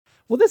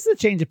Well, this is a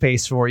change of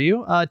pace for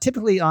you.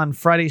 Typically on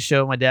Friday's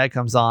show, my dad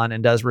comes on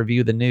and does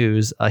review the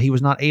news. He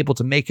was not able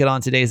to make it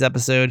on today's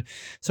episode.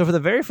 So for the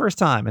very first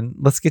time, and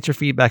let's get your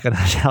feedback on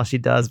how she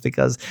does,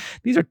 because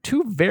these are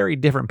two very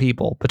different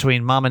people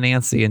between Mama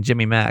Nancy and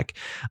Jimmy Mack.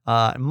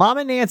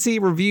 Mama Nancy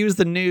reviews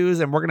the news,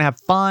 and we're going to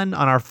have fun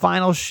on our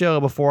final show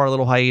before our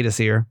little hiatus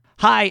here.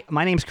 Hi,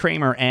 my name's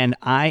Kramer, and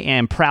I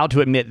am proud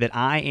to admit that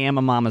I am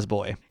a mama's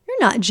boy.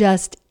 You're not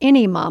just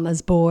any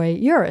mama's boy,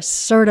 you're a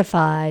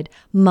certified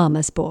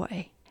mama's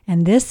boy.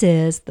 And this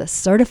is the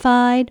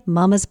Certified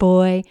Mama's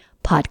Boy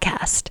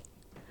podcast.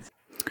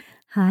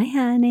 Hi,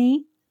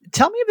 honey.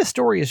 Tell me if the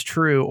story is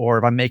true or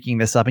if I'm making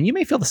this up. And you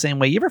may feel the same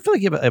way. You ever feel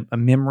like you have a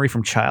memory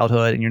from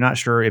childhood and you're not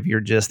sure if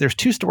you're just, there's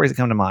two stories that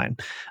come to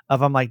mind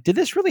of I'm like, did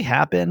this really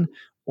happen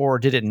or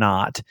did it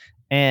not?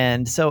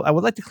 And so I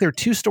would like to clear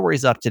two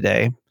stories up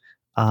today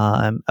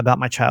about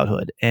my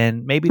childhood.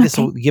 And maybe this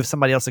will give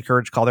somebody else the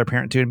courage to call their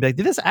parent too and be like,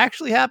 did this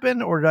actually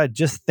happen or did I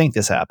just think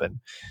this happened?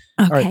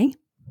 Okay. All right.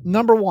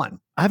 Number one,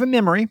 I have a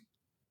memory.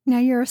 Now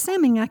you're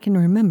assuming I can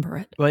remember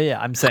it. Well, yeah,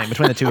 I'm saying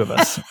between the two of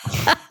us.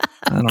 I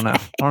don't know.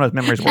 I don't know if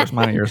memory's worse,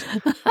 mine or yours.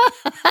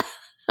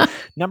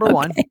 Number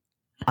one,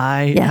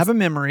 I have a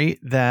memory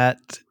that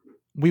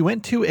we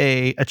went to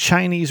a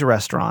Chinese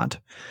restaurant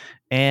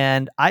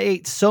and I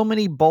ate so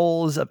many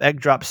bowls of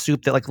egg drop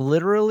soup that like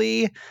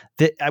literally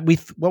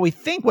what we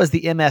think was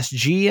the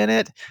MSG in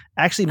it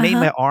actually made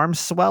my arms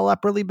swell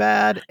up really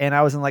bad. And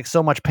I was in like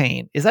so much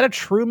pain. Is that a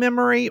true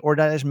memory or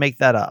did I just make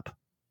that up?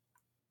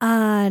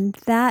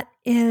 That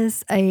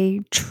is a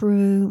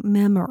true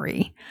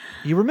memory.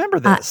 You remember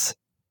this?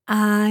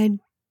 I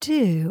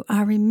do.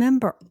 I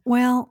remember.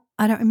 Well,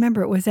 I don't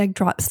remember it was egg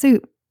drop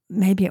soup.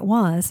 Maybe it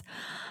was.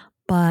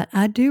 But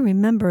I do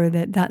remember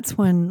that's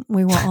when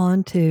we were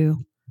on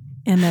to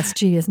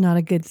MSG is not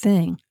a good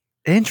thing.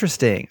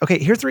 Interesting. Okay,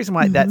 here's the reason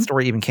why that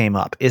story even came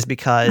up is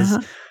because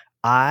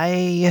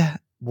I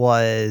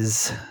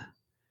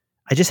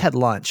just had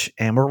lunch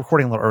and we're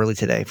recording a little early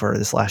today for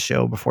this last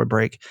show before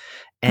break.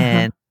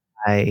 And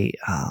I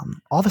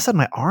all of a sudden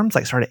my arms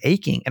like started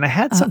aching and I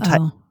had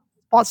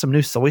bought some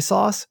new soy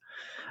sauce.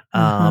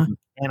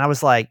 And I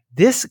was like,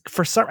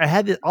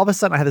 all of a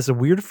sudden I had this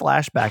weird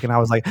flashback and I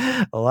was like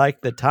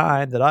the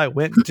time that I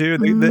went to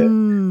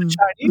the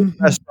Chinese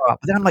restaurant.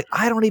 But then I'm like,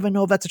 I don't even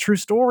know if that's a true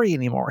story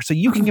anymore. So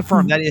you can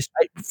confirm that is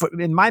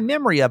in my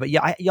memory of it.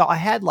 Yeah. I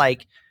had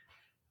like,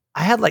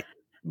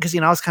 because,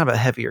 I was kind of a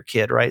heavier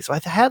kid, right? So I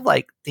had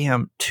like,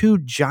 two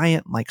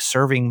giant like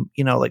serving,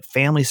 like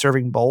family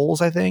serving bowls,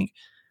 I think.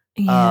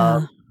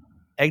 Yeah.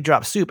 Egg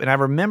drop soup. And I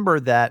remember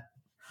that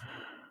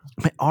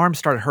my arms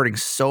started hurting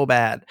so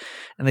bad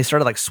and they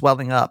started like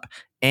swelling up.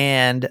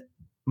 And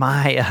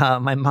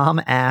my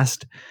mom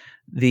asked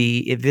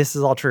if this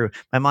is all true,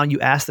 you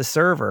asked the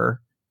server,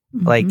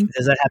 like,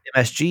 does that have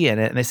MSG in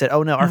it? And they said,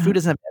 oh no, our food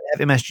doesn't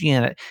have MSG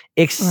in it,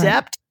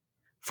 except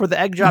for the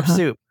egg drop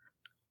soup.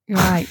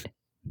 Right.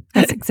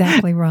 That's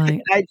exactly right.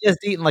 And I just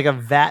eaten like a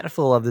vat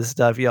full of this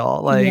stuff,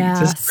 y'all. Like,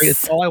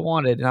 it's all I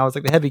wanted. And I was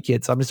like the heavy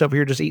kid. So I'm just over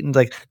here just eating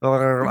like just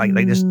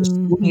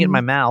putting it in my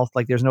mouth.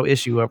 Like there's no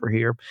issue over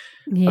here.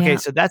 Yeah. Okay.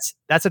 So that's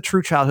a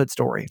true childhood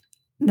story.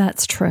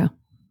 That's true.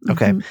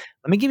 Okay. Let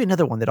me give you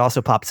another one that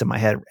also pops in my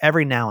head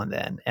every now and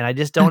then. And I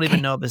just don't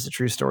even know if this is a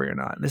true story or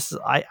not. This is,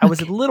 I was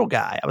a little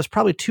guy. I was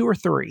probably 2 or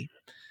 3.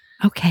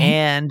 Okay.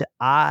 And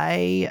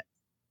I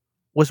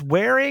was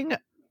wearing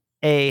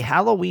a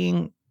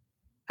Halloween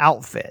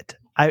outfit.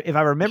 If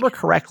I remember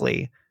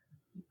correctly,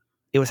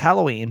 it was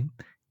Halloween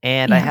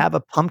and I have a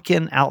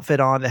pumpkin outfit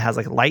on that has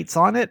like lights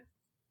on it.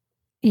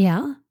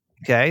 Yeah.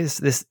 Okay.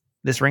 This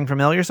ring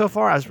familiar so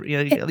far? I was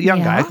a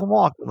young guy. I can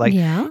walk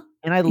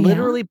and I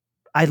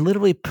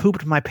literally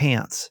pooped my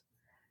pants.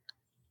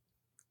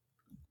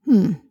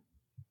 And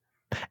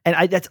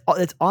that's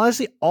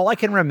honestly all I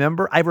can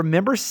remember. I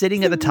remember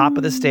sitting at the top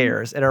of the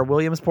stairs at our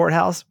Williamsport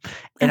house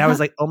and I was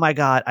like, oh my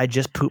God, I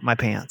just pooped my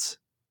pants.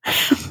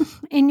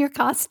 In your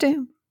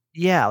costume?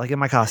 Yeah, like in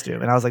my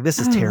costume. And I was like, this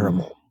is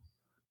terrible.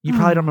 You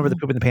probably don't remember the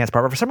poop in the pants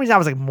part, but for some reason I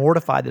was like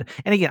mortified.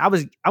 And again, I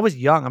was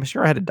young. I'm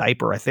sure I had a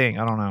diaper, I think.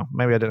 I don't know.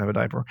 Maybe I didn't have a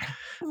diaper.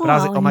 But I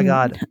was like, oh my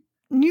God.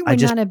 You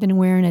would not have been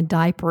wearing a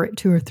diaper at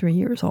 2 or 3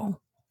 years old.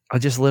 I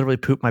just literally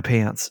pooped my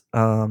pants.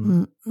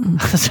 So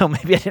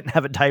maybe I didn't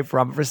have a diaper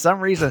on, but for some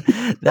reason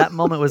that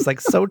moment was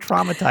like so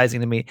traumatizing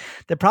to me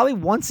that probably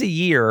once a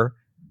year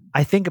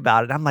I think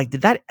about it. I'm like,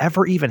 did that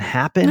ever even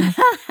happen?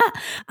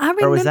 I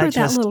remember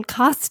that little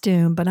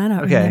costume, but I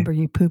don't remember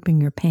you pooping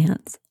your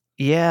pants.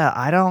 Yeah,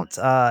 I don't.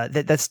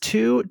 That's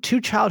two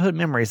childhood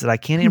memories that I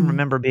can't even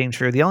remember being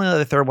true. The only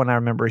other third one I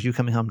remember is you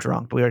coming home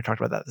drunk, but we already talked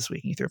about that this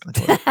week and you threw it from the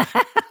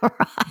toilet.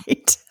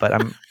 Right.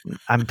 But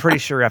I'm pretty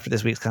sure after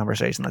this week's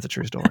conversation that's a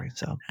true story.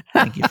 So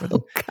thank you for the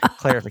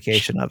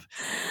clarification of,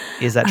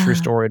 is that true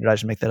story or did I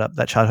just make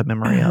that childhood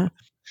memory up?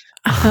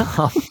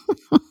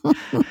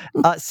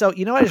 So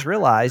what I just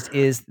realized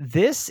is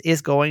this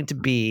is going to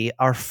be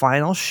our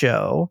final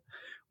show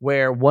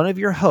where one of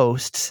your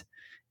hosts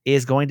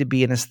is going to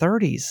be in his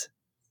 30s.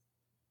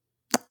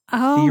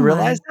 Oh, do you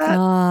realize that?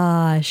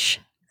 Gosh.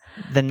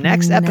 The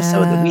next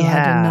episode that we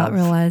have, I did not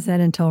realize that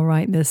until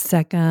right this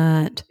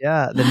second.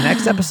 Yeah, the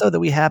next episode that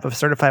we have of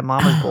Certified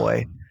Mama's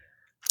Boy,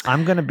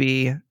 I'm gonna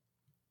be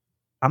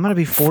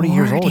 40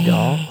 years old,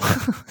 y'all.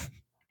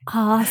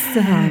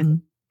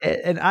 Awesome.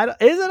 And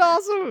is it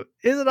awesome?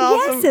 Is it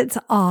awesome? Yes, it's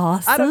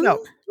awesome. I don't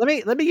know.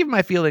 Let me give you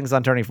my feelings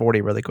on turning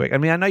 40 really quick. I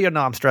mean, I know you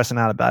know I'm stressing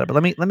out about it,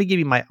 but let me give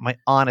you my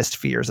honest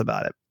fears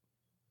about it.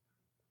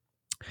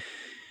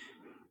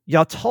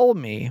 Y'all told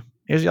me.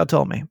 Here's what y'all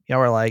told me. Y'all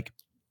were like,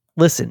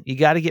 listen, you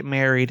got to get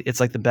married. It's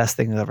like the best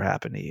thing that ever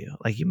happened to you.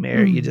 Like you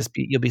marry,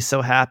 you'll be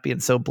so happy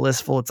and so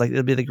blissful. It's like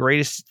it'll be the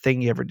greatest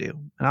thing you ever do.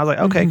 And I was like,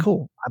 okay,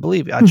 cool. I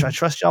believe you. I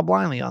trust y'all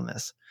blindly on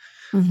this.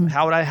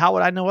 How would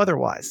I know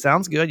otherwise?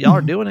 Sounds good. Y'all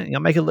are doing it.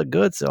 Y'all make it look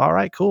good. So all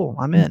right, cool.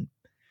 I'm in.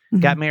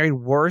 Got married.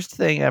 Worst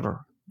thing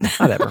ever.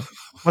 Not ever.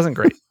 Wasn't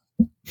great.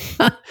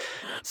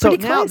 So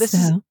now this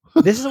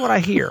is what I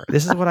hear.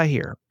 This is what I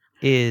hear.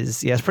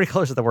 It's pretty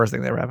close to the worst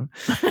thing that ever happened.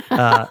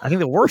 I think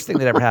the worst thing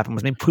that ever happened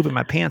was me pooping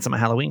my pants in my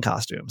Halloween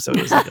costume. So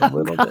it was like a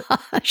little bit.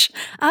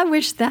 I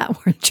wish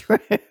that were true.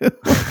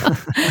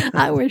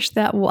 I wish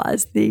that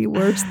was the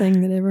worst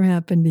thing that ever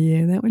happened to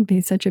you. That would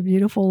be such a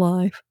beautiful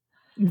life.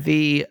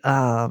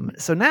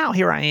 So now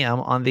here I am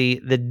on the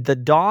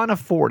dawn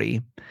of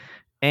 40.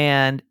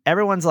 And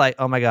everyone's like,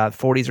 oh my God,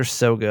 40s are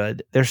so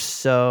good. They're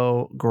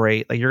so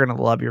great. Like, you're going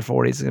to love your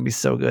 40s. It's going to be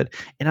so good.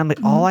 And I'm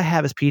like, all I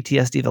have is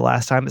PTSD the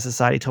last time the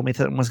society told me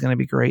something was going to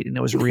be great. And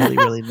it was really,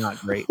 really not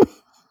great.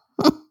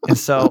 And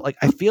so, like,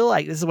 I feel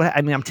like this is what,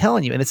 I mean, I'm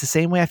telling you, and it's the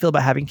same way I feel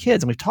about having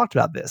kids. And we've talked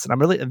about this. And I'm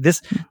really,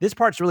 this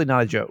part's really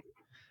not a joke.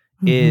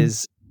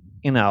 Is,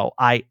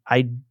 I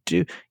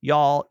do,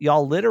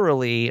 y'all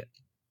literally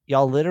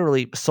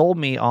sold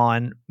me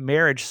on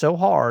marriage so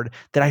hard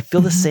that I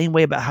feel the same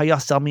way about how y'all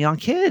sell me on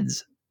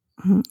kids.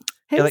 Who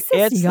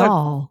says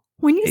y'all?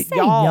 When you say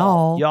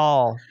y'all,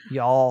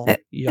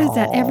 is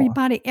that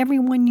everybody,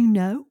 everyone you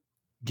know?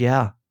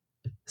 Yeah.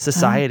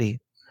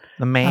 Society,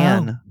 the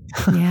man.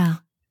 Yeah.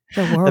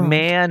 The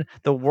world.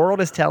 The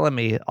world is telling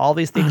me all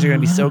these things are going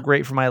to be so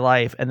great for my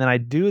life. And then I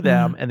do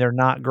them and they're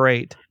not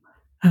great.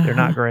 They're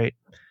not great.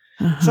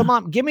 So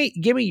Mom, give me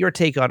your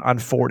take on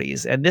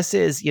 40s. And this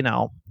is,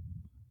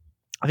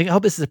 I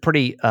hope this is a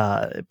pretty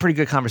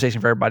good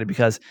conversation for everybody,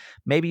 because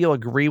maybe you'll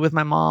agree with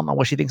my mom on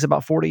what she thinks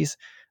about 40s.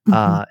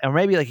 And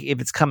maybe, like, if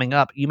it's coming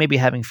up, you may be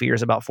having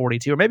fears about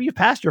 42, or maybe you've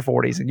passed your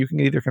 40s and you can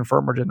either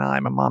confirm or deny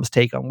my mom's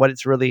take on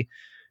what your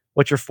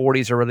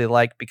 40s are really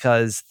like,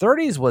 because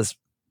 30s was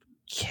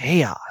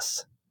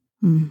chaos.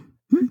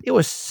 It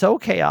was so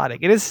chaotic.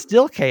 It is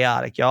still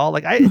chaotic, y'all.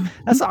 Like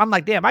I'm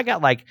like, damn, I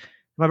got like,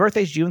 my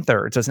birthday's June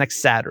 3rd, so it's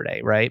next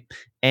Saturday, right?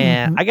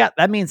 And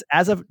that means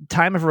as of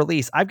time of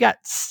release, I've got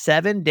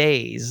 7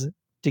 days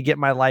to get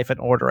my life in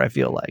order. I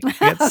feel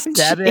like I got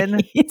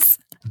 7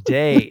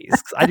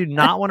 days. I do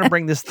not want to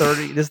bring this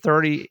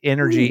 30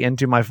 energy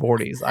into my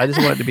 40s. I just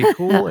want it to be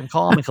cool and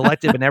calm and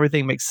collective, and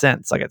everything makes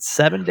sense. I got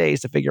 7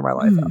 days to figure my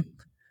life out.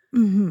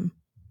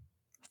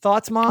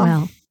 Thoughts, Mom?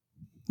 Well,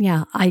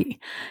 yeah,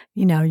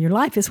 your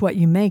life is what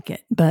you make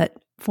it. But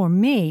for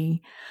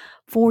me,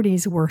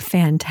 40s were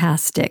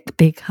fantastic,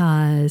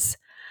 because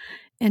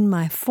in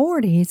my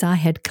 40s, I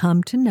had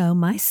come to know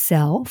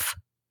myself.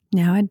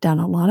 Now, I'd done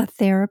a lot of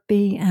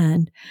therapy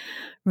and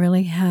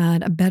really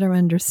had a better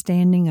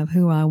understanding of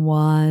who I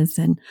was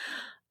and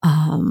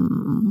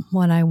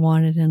what I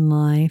wanted in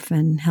life,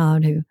 and how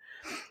to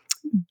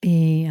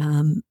be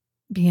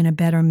in a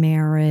better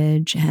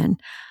marriage.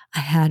 And I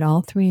had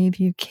all 3 of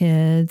you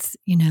kids,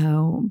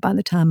 by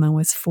the time I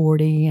was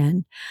 40,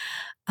 and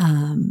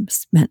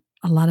spent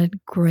a lot of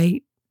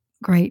great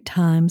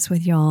times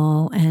with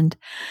y'all. And,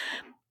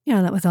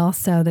 that was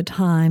also the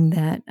time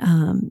that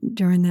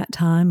during that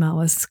time I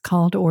was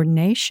called to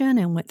ordination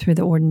and went through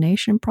the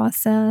ordination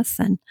process.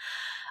 And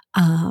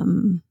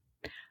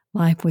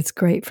life was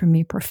great for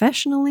me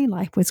professionally.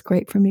 Life was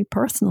great for me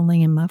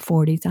personally in my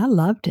 40s. I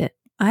loved it.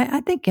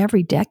 I think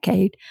every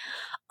decade,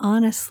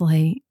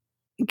 honestly,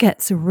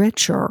 gets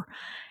richer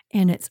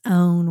in its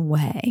own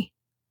way.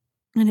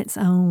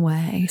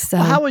 So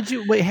how would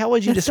you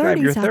describe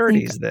your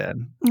 30s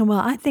then? Well,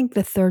 I think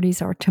the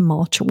 30s are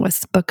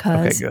tumultuous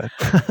because, okay, good.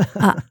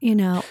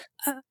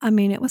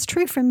 it was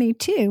true for me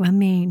too.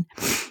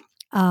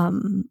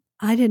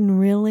 I didn't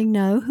really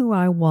know who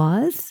I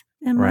was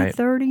in my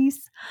 30s.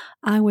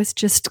 I was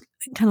just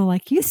kind of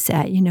like you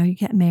said, you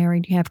get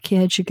married, you have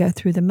kids, you go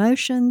through the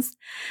motions,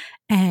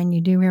 and you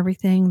do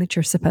everything that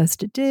you're supposed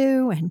to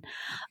do. And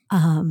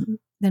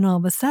then all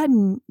of a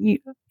sudden,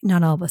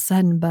 not all of a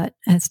sudden, but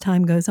as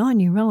time goes on,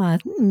 you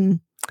realize,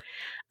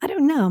 I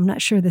don't know, I'm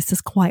not sure this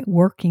is quite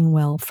working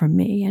well for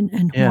me,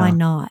 and why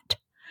not?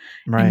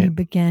 Right. And you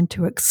begin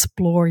to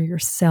explore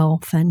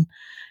yourself and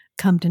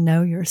come to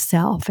know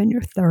yourself in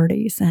your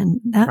 30s.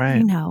 And that,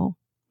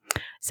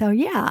 so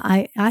yeah,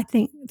 I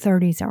think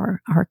 30s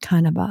are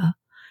kind of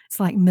it's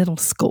like middle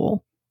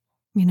school.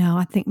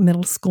 I think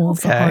middle school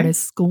is the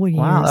hardest school years.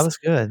 Wow, that was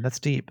good. That's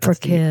deep. For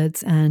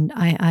kids. And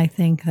I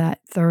think that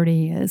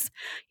 30 is,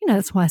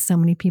 that's why so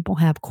many people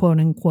have quote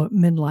unquote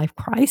midlife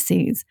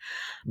crises.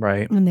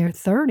 Right. In their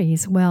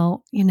 30s.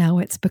 Well,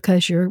 it's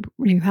because you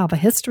have a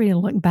history to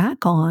look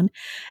back on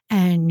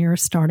and you're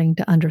starting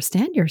to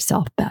understand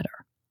yourself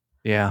better.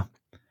 Yeah.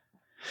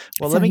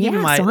 Well, let me give you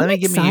my. So let I'm me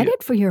give excited you,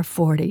 for your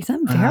 40s.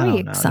 I'm very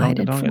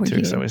excited don't for get too you.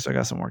 excited. We still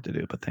got some work to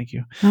do, but thank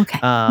you. Okay.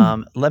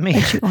 Let me.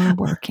 But you are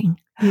working.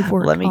 You've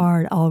worked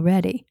hard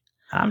already.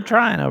 I'm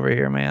trying over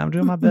here, man. I'm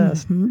doing my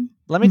best. Mm-hmm.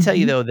 Let me tell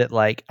you though that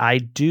like I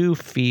do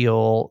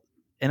feel,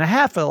 and I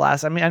have for the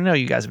last. I mean, I know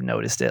you guys have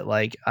noticed it.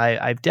 Like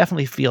I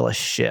definitely feel a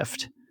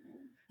shift,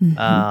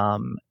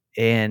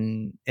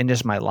 in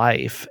just my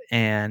life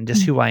and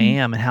just who I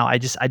am and how I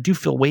do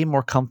feel way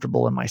more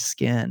comfortable in my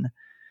skin.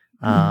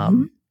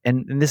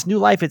 And in this new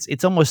life,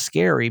 it's almost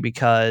scary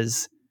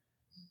because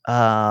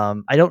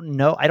I don't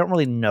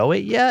really know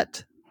it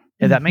yet.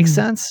 If that makes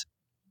sense.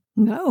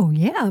 No,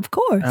 yeah, of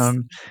course.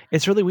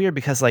 It's really weird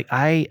because like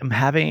I am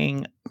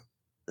having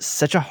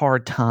such a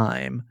hard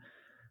time,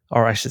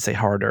 or I should say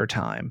harder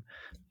time,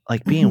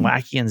 like being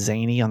wacky and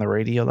zany on the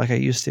radio like I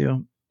used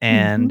to.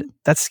 And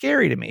that's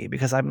scary to me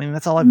because I mean,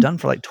 that's all I've done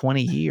for like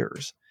 20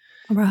 years.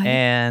 Right.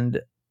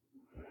 And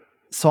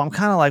so I'm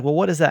kind of like, well,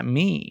 what does that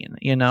mean?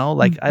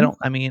 Like,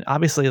 I mean,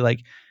 obviously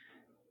like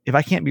if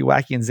I can't be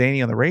wacky and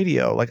zany on the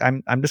radio, like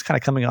I'm just kind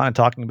of coming on and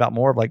talking about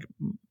more of like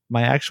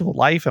my actual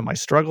life and my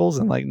struggles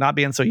and like not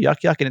being so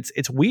yuck. And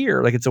it's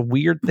weird. Like it's a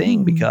weird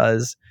thing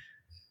because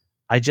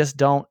I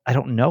don't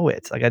know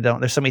it. Like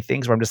there's so many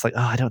things where I'm just like,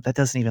 that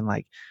doesn't even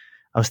like,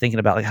 I was thinking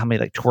about like how many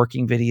like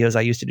twerking videos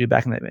I used to do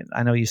back in the.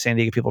 I know you San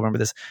Diego people remember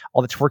this.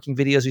 All the twerking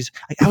videos.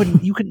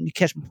 You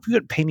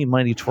couldn't pay me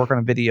money to twerk on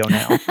a video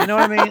now. You know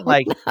what I mean?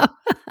 Like,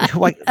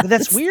 like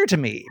that's weird to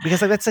me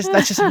because like that's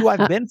just who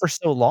I've been for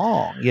so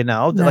long.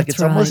 Like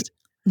it's almost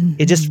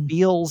it just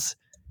feels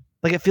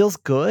like it feels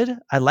good.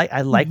 I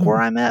like where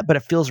I'm at, but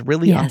it feels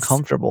really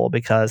uncomfortable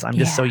because I'm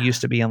just so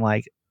used to being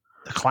like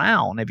the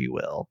clown, if you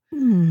will,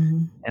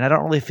 and I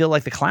don't really feel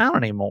like the clown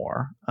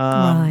anymore.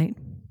 Right.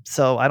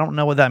 So I don't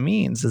know what that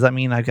means. Does that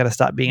mean I've got to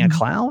stop being a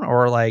clown,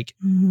 or like,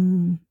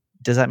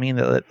 does that mean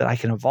that I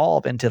can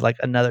evolve into like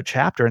another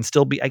chapter and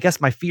still be? I guess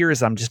my fear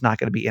is I'm just not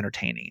going to be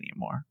entertaining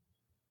anymore.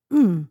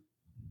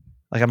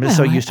 Like I'm just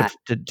so used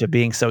to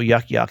being so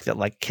yuck that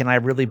like, can I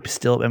really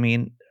still? I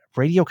mean,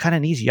 radio kind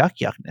of needs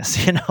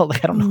yuckness,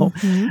 Like I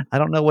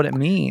don't know what it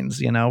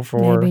means,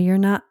 For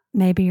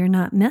maybe you're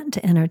not meant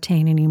to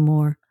entertain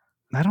anymore.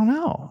 I don't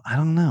know.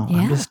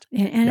 Yeah.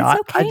 And it's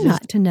okay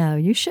not to know.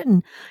 You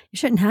shouldn't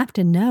have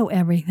to know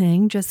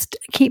everything. Just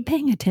keep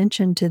paying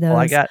attention to those.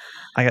 Well,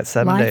 I got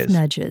 7 life days.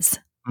 Nudges.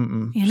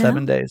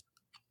 7 days.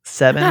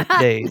 7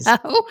 days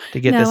to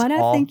get this I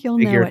don't all think you'll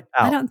know figured it.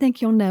 out. I don't think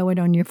you'll know it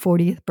on your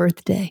 40th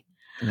birthday.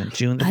 And then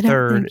June the 3rd. I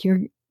don't think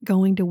you're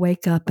going to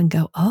wake up and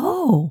go,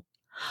 oh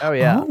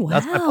yeah, wow.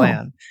 That's my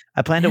plan.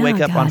 I plan to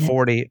wake up on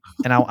 40,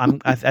 and I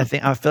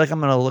feel like I'm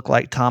going to look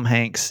like Tom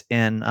Hanks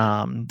in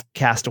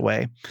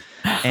Castaway,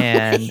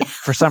 and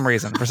for some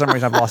reason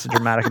I've lost a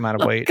dramatic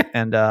amount of weight,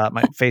 and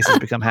my face has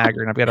become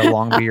haggard, and I've got a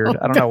long beard.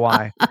 I don't know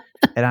why,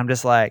 and I'm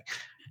just like,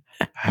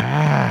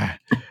 like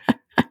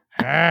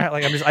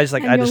I just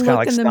kind of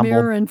like in the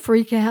mirror and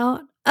freak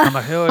out. I'm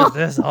like, who is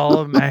this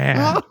old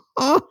man?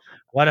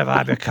 What have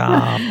I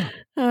become?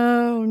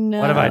 Oh no!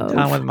 What have I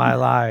done with my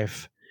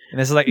life? And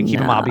this is like, keep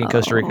in mind, I'll be in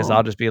Costa Rica, so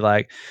I'll just be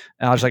like,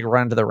 and I'll just like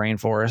run into the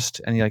rainforest,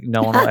 and like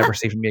no one will ever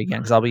see me again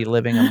because I'll be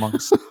living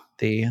amongst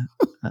the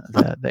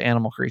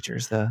animal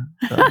creatures, the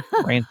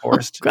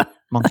rainforest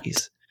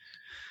monkeys.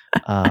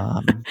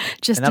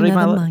 Just another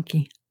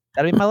monkey.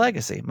 That'll be my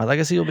legacy. My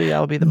legacy will be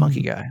I'll be the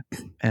monkey guy,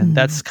 and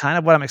that's kind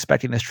of what I'm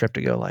expecting this trip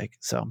to go like.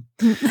 So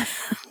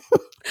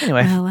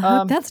anyway, well, I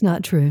hope that's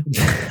not true.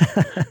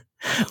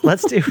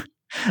 Let's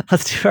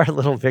do our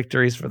little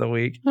victories for the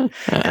week. And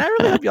I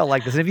really hope y'all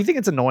like this. And if you think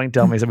it's annoying,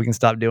 tell me so we can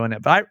stop doing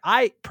it. But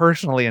I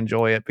personally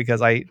enjoy it because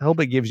I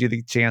hope it gives you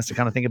the chance to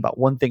kind of think about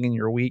one thing in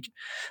your week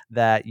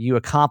that you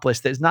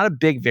accomplished that's not a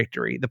big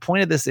victory. The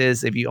point of this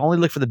is if you only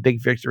look for the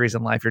big victories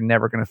in life, you're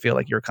never going to feel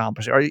like you're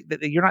accomplished or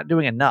you're not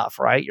doing enough,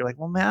 right? You're like,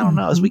 well, man, I don't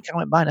know. This week kind of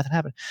went by, nothing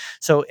happened.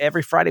 So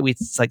every Friday we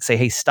like say,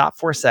 hey, stop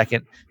for a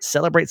second,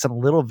 celebrate some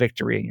little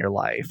victory in your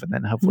life. And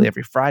then hopefully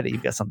every Friday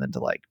you've got something to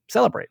like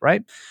celebrate,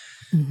 right?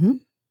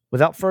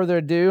 Without further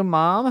ado,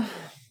 Mom,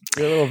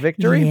 your little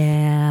victory?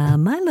 Yeah,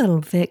 my little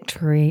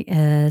victory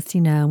is,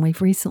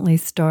 we've recently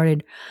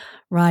started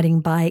riding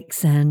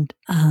bikes, and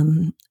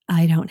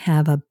I don't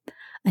have an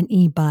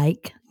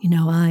e-bike.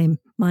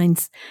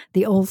 Mine's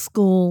the old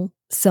school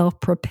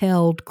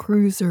self-propelled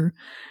cruiser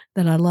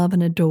that I love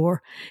and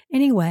adore.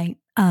 Anyway,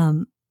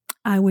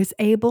 I was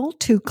able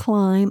to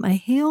climb a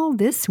hill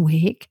this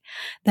week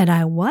that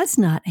I was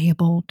not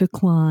able to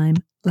climb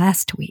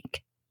last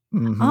week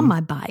on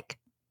my bike.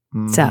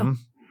 So,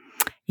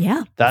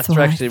 yeah. That's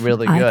actually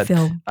really good.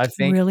 I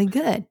think really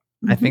good.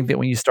 I think that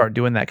when you start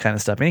doing that kind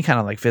of stuff, any kind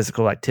of like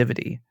physical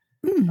activity,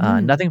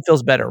 Nothing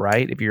feels better,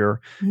 right? If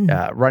you're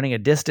running a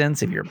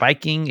distance, if you're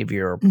biking, if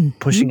you're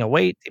pushing a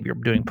weight, if you're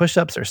doing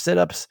push-ups or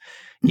sit-ups,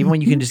 even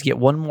when you can just get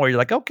one more, you're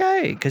like,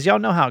 okay, because y'all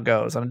know how it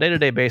goes. On a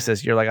day-to-day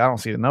basis, you're like, I don't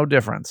see no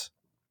difference.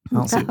 I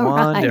don't see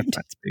one difference.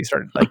 But you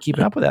started like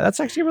keeping up with that.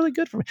 That's actually really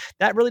good for me.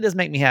 That really does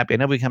make me happy. I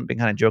know we've been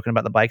kind of joking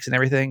about the bikes and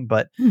everything,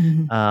 but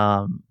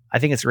I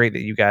think it's great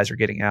that you guys are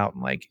getting out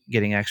and like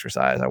getting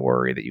exercise. I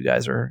worry that you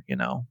guys are,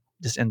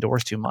 just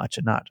indoors too much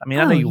and not. I mean,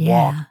 I know you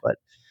walk, but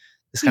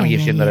this kind of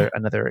gives you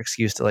another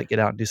excuse to like get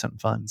out and do something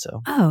fun.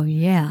 So,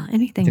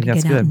 anything to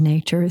get out in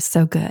nature is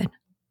so good.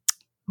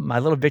 My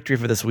little victory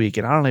for this week,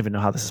 and I don't even know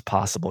how this is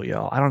possible,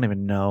 y'all. I don't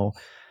even know.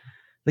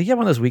 Like, you have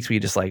one of those weeks where you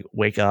just like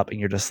wake up and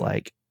you're just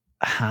like,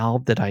 how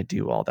did I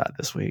do all that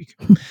this week?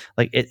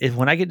 Like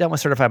when I get done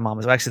with Certified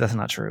Mamas, actually that's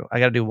not true. I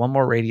got to do one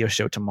more radio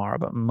show tomorrow,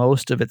 but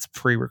most of it's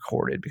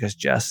pre-recorded because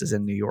Jess is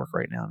in New York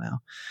right now.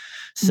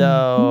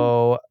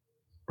 So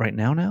right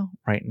now.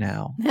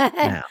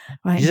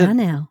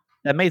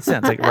 That made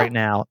sense. Like right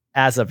now,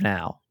 as of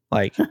now,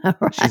 like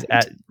she's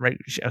at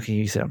okay,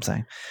 you see what I'm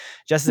saying?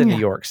 Jess is in New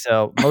York,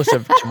 so most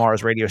of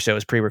tomorrow's radio show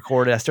is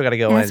pre-recorded. I still got to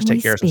go in and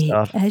take care of some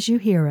stuff as you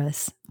hear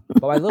us.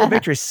 But my little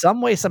victory,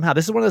 some way, somehow,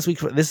 this is one of those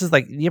weeks. This is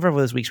like, you ever have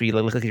those weeks where you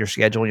look at your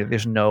schedule and you're,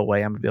 there's no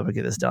way I'm gonna be able to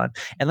get this done.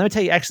 And let me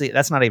tell you, actually,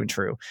 that's not even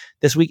true.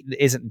 This week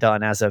isn't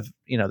done as of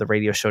the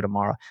radio show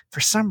tomorrow.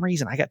 For some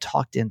reason, I got not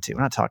talked into,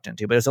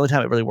 but it was the only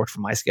time it really worked for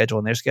my schedule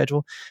and their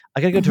schedule.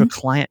 I got to go to a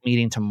client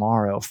meeting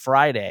tomorrow,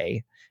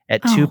 Friday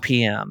at 2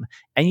 p.m.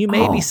 And you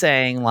may be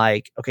saying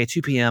like, okay,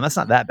 2 p.m. That's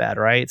not that bad,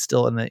 right? It's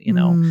still in the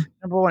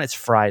number one, it's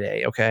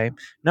Friday. Okay,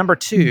 number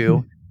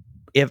two,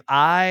 if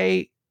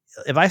I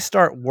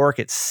start work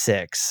at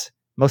 6,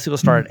 most people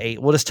start at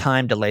 8. We'll just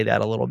time delay that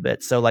a little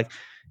bit. So like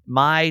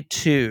my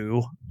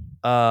 2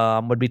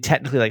 would be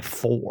technically like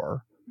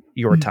 4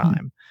 your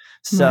time.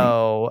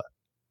 So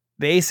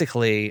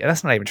basically, and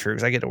that's not even true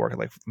because I get to work at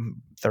like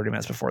 30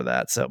 minutes before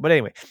that. So, but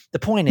anyway, the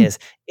point is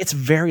it's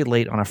very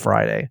late on a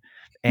Friday.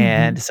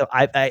 And so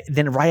I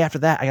then right after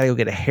that, I got to go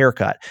get a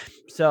haircut.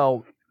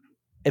 So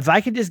if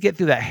I could just get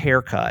through that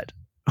haircut,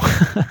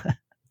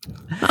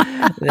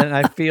 then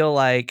I feel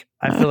like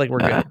we're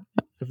good.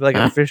 I feel like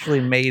I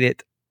officially made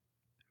it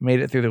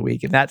through the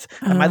week. And that's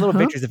my little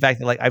victory is the fact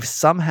that like I've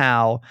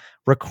somehow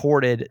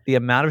recorded the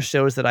amount of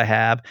shows that I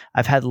have.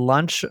 I've had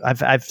lunch.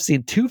 I've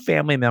seen 2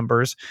 family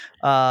members,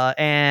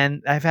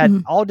 and I've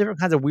had all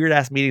different kinds of weird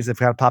ass meetings that have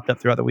kind of popped up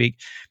throughout the week.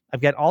 I've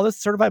got all the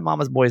Certified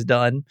Mama's Boys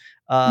done.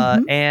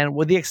 And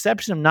with the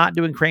exception of not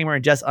doing Kramer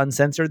and Jess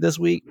Uncensored this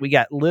week, we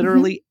got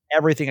literally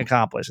everything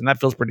accomplished. And that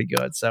feels pretty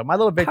good. So my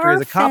little victory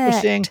is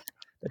accomplishing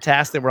the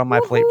tasks that were on my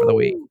plate for the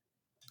week.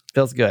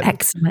 Feels good.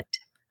 Excellent.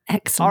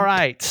 All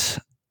right.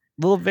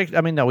 We did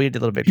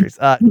little victories.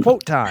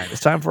 Quote time. It's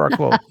time for our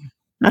quote.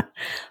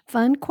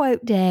 Fun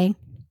quote day.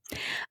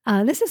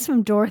 This is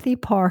from Dorothy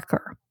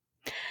Parker.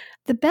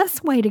 The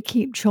best way to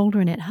keep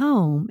children at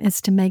home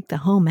is to make the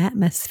home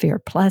atmosphere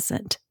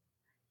pleasant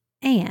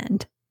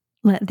and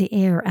let the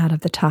air out of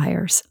the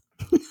tires.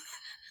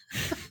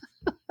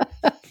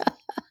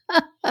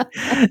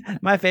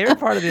 My favorite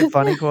part of the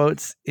funny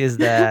quotes is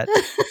that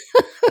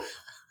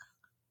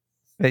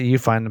you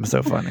find them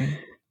so funny.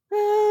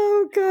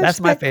 Oh gosh, that's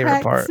my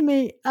favorite part.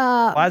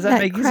 Why does that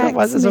make you so?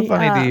 Why is it so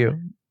funny to you?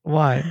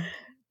 Why?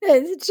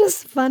 It's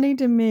just funny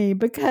to me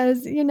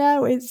because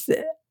it's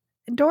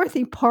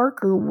Dorothy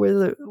Parker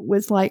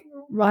was like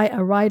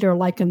a writer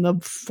like in the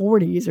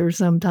 40s or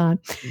sometime.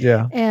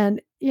 Yeah,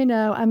 and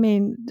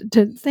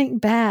to think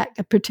back,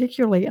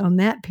 particularly on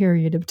that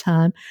period of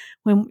time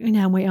when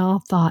we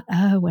all thought,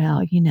 oh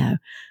well,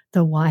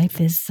 the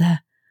wife is the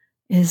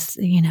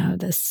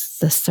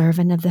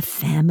servant of the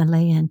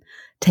family and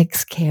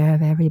takes care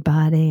of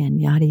everybody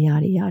and yada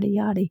yada yada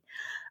yada.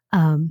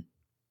 And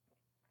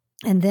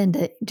then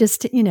to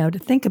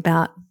think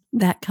about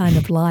that kind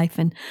of life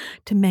and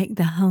to make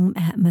the home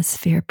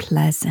atmosphere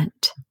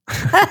pleasant.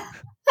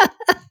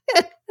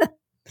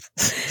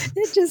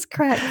 It just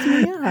cracks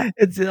me up.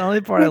 It's the only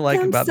part I like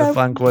about the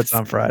fun quotes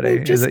on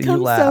Friday is that you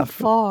laugh.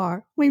 So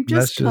far. We've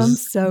just come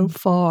so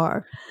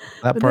far.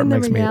 That part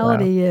makes me laugh.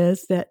 The reality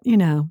is that,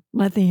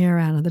 let the air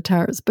out of the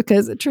tires,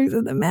 because the truth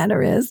of the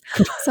matter is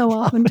so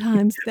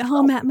oftentimes the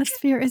home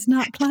atmosphere is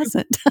not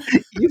pleasant.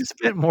 You've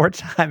spent more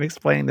time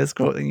explaining this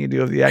quote than you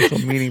do of the actual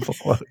meaningful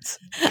quotes.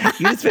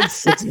 You just spent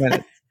 6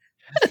 minutes.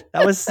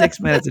 That was 6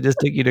 minutes it just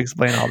took you to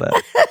explain all that.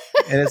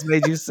 And it's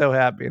made you so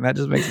happy. And that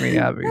just makes me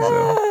happy.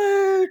 So.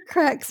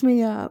 Cracks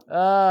me up.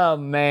 Oh,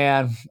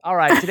 man. All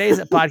right. Today's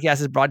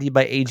podcast is brought to you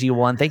by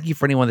AG1. Thank you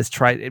for anyone that's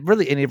tried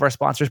really any of our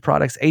sponsors'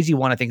 products.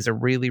 AG1, I think, is a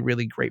really,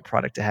 really great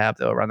product to have,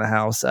 though, around the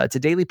house. It's a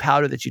daily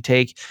powder that you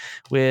take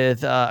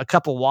with a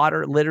cup of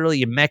water. Literally,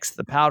 you mix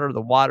the powder,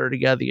 the water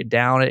together, you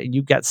down it, and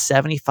you've got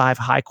 75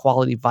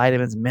 high-quality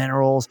vitamins,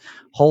 minerals,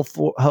 whole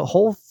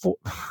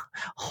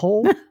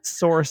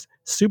source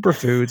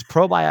superfoods,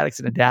 probiotics,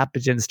 and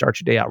adaptogens to start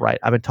your day out right.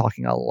 I've been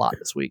talking a lot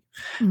this week.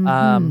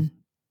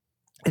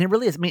 And it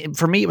really is. I mean,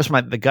 for me, it was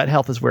the gut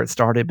health is where it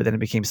started, but then it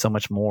became so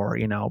much more,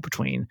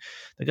 between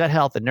the gut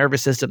health, the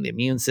nervous system, the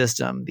immune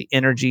system, the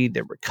energy,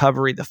 the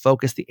recovery, the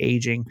focus, the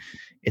aging.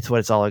 It's what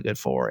it's all good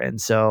for. And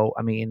so,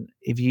 I mean,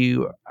 if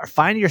you are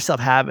finding yourself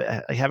having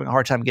a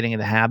hard time getting in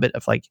the habit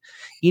of like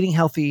eating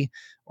healthy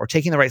or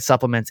taking the right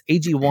supplements,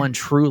 AG1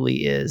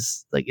 truly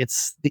is like,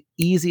 it's the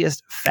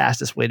easiest,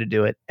 fastest way to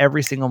do it.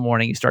 Every single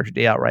morning, you start your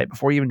day out right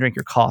before you even drink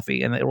your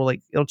coffee, and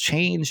it'll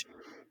change.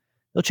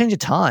 It'll change a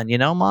ton,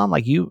 Mom.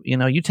 Like you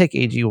take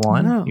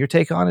AG1. Oh. Your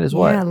take on it is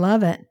what? Yeah, I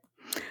love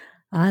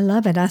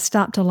it. I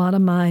stopped a lot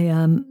of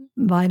my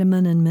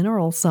vitamin and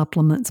mineral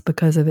supplements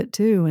because of it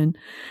too. And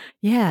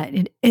yeah,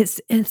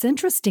 it's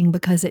interesting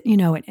because it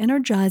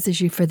energizes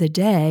you for the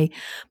day,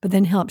 but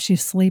then helps you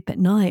sleep at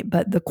night.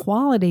 But the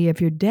quality of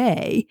your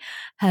day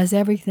has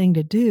everything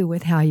to do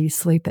with how you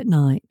sleep at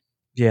night.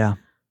 Yeah.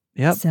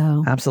 Yep.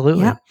 So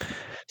absolutely. Yep.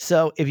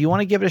 So if you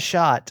want to give it a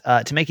shot,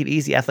 to make it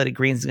easy, Athletic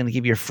Greens is going to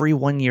give you a free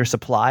 1-year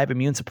supply of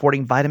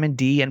immune-supporting vitamin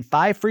D and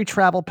 5 free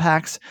travel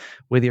packs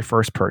with your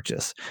first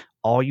purchase.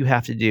 All you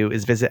have to do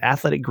is visit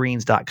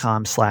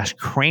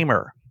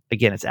athleticgreens.com/Kramer.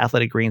 Again, it's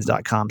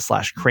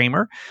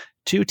athleticgreens.com/Kramer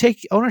to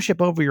take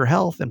ownership over your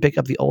health and pick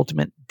up the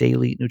ultimate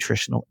daily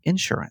nutritional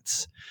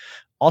insurance.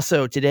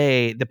 Also,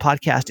 today, the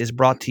podcast is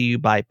brought to you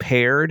by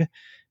Paired.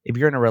 If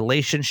you're in a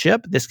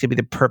relationship, this could be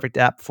the perfect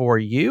app for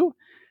you.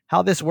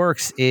 How this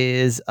works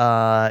is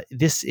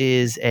this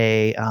is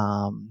a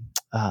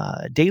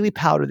daily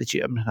powder that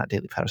you not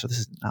daily powder, so this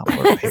is not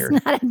for Paired.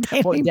 It's not a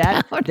daily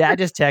powder. Dad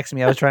just texted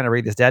me. I was trying to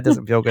read this. Dad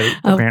doesn't feel good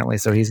apparently,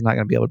 so he's not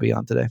going to be able to be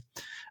on today.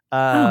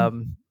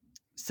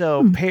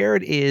 So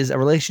Paired is a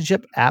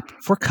relationship app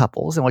for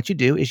couples, and what you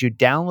do is you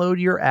download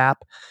your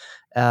app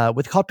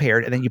called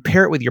Paired, and then you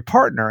pair it with your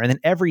partner, and then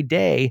every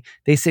day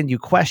they send you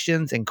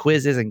questions and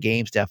quizzes and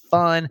games to have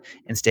fun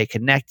and stay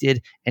connected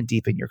and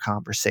deepen your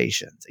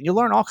conversations. And you'll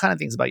learn all kinds of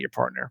things about your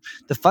partner.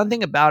 The fun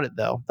thing about it,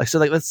 though, let's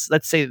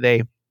say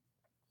they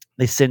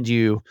send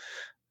you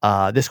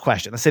this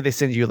question. Let's say they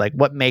send you like,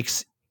 what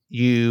makes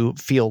you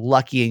feel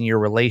lucky in your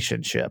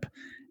relationship?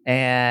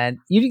 And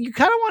you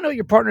kind of want to know what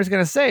your partner is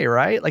going to say,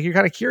 right? Like you're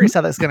kind of curious how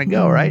that's going to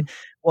go, right?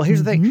 Well,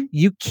 here's the thing.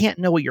 You can't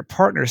know what your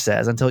partner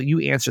says until you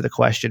answer the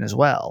question as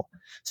well.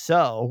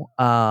 So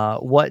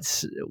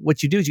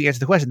what you do is you answer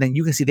the question, then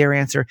you can see their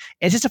answer.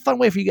 And it's just a fun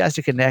way for you guys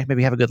to connect,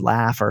 maybe have a good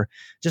laugh or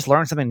just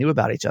learn something new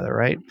about each other,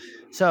 right?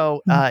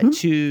 So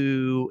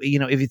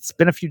if it's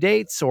been a few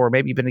dates or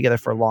maybe you've been together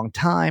for a long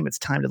time, it's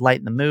time to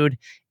lighten the mood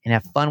and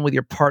have fun with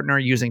your partner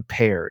using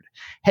Paired.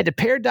 Head to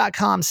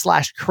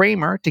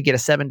paired.com/Kramer to get a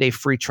 7-day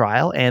free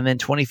trial and then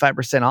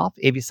 25% off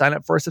if you sign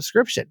up for a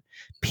subscription.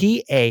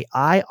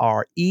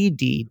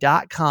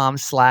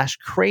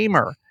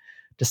 PAIRED.com/Kramer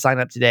to sign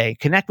up today.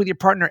 Connect with your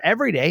partner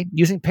every day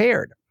using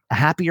Paired. A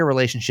happier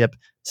relationship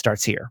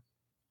starts here.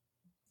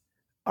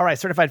 All right,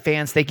 certified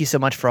fans, thank you so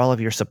much for all of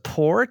your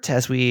support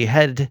as we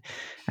head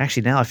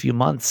actually now a few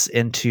months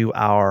into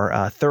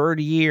our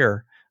third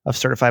year of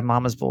Certified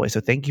Mama's Boy. So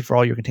thank you for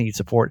all your continued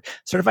support.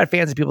 Certified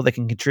fans are people that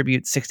can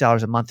contribute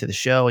 $6 a month to the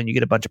show, and you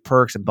get a bunch of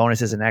perks and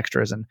bonuses and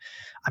extras. And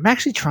I'm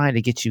actually trying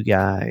to get you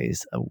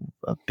guys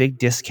a big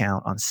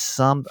discount on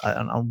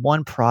on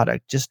one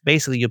product. Just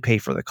basically you pay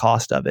for the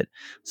cost of it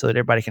so that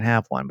everybody can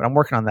have one. But I'm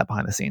working on that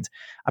behind the scenes.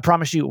 I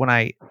promise you, when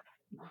I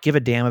give a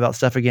damn about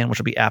stuff again, which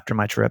will be after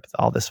my trip,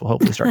 all this will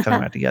hopefully start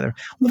coming back together.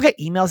 We've got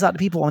emails out to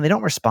people. When they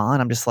don't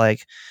respond, I'm just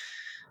like,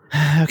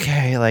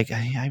 okay, like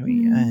I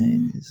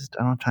don't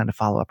have time to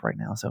follow up right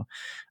now. So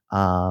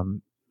I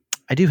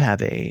do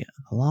have a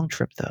long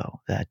trip though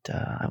that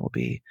I will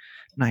be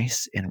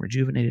nice and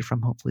rejuvenated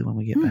from hopefully when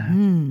we get back.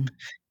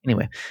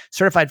 Anyway,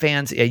 certified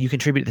fans, you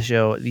contribute to the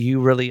show.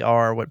 You really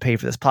are what pay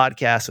for this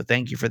podcast. So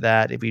thank you for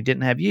that. If we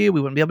didn't have you, we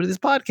wouldn't be able to do this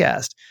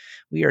podcast.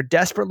 We are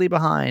desperately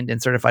behind in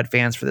certified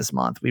fans for this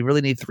month. We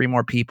really need 3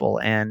 more people.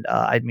 And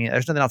I mean,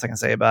 there's nothing else I can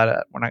say about it.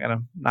 We're not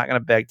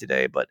gonna beg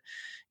today, but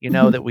you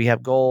know that we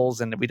have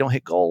goals, and if we don't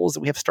hit goals,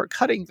 we have to start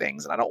cutting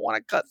things, and I don't want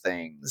to cut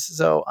things.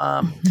 So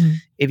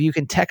if you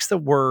can text the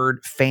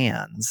word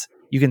fans,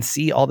 you can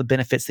see all the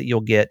benefits that you'll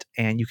get,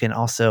 and you can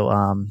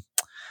also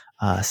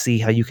see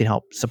how you can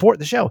help support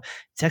the show.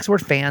 Text the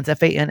word fans,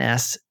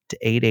 FANS, to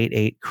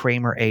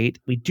 888-Kramer8.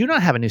 We do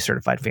not have a new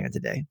certified fan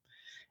today.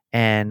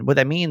 And what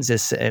that means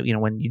is,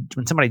 when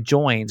somebody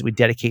joins, we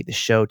dedicate the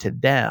show to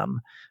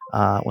them.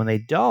 When they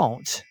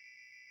don't,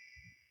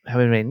 how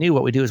anybody knew,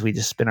 what we do is we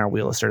just spin our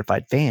wheel of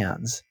certified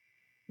fans,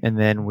 and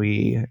then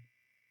we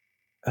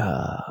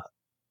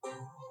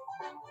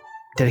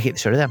dedicate the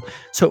show to them.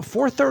 So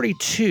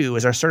 432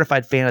 is our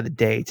certified fan of the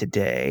day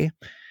today.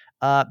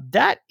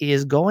 That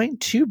is going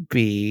to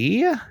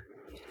be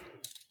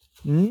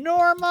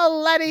Norma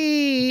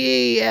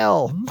Letty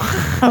L.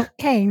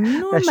 Okay,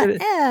 Norma L.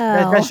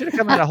 That should have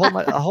come out a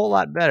whole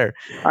lot better.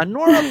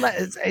 Norma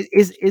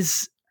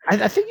is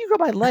I think you go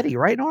by Letty,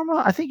 right,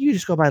 Norma? I think you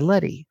just go by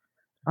Letty.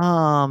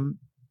 Now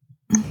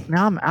you're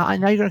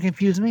going to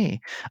confuse me.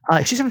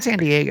 She's from San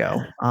Diego.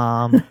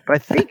 But I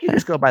think you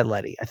just go by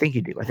Letty. I think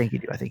you do.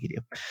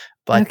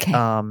 But okay.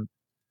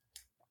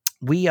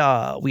 we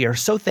are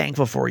so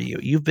thankful for you.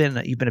 You've been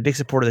a big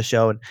supporter of the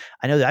show, and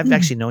I know that I've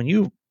actually known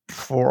you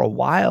for a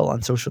while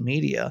on social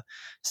media.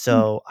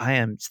 So I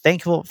am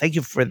thankful. Thank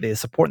you for the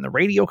support in the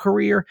radio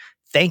career.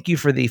 Thank you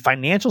for the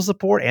financial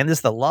support and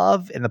the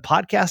love in the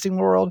podcasting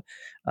world.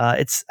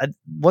 It's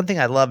one thing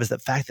I love is the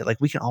fact that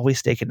we can always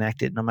stay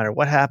connected no matter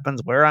what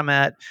happens, where I'm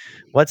at,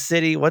 what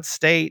city, what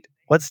state,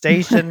 what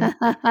station.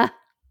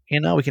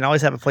 We can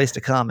always have a place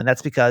to come, and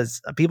that's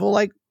because people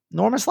like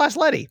Norma /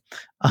 Letty.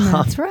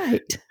 That's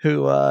right.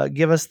 Who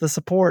give us the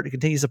support,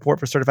 continue support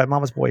for Certified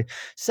Mama's Boy.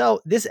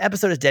 So this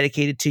episode is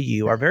dedicated to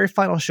you, our very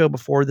final show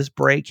before this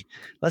break.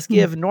 Let's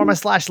give Norma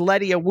 /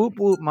 Letty a whoop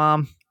whoop,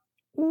 Mom.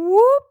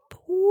 Whoop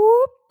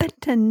whoop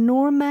to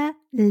Norma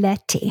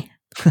Letty.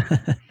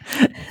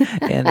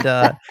 And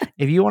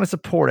if you want to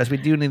support us, we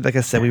do need, like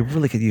I said, we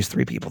really could use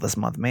 3 people this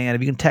month, man.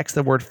 If you can text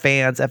the word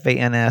FANS,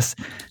 FANS,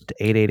 to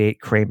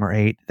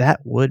 888-Kramer8,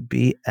 that would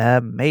be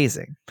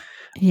amazing.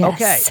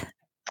 Yes.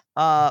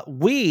 Okay.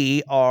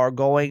 We are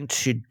going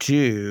to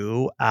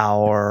do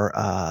our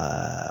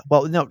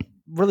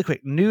really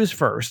quick news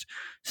first.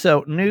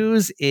 So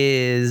news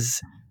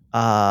is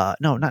no,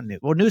 not new.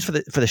 Well, news for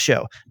the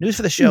show. News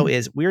for the show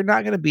is we're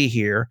not going to be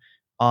here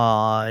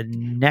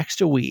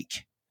next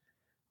week.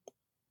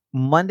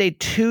 Monday,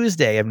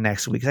 Tuesday of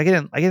next week. I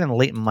get in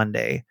late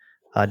Monday,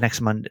 next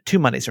Monday, 2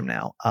 Mondays from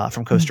now,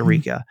 from Costa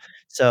Rica.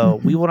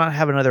 So we will not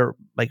have another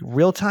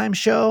real time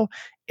show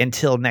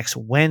until next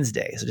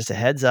Wednesday. So just a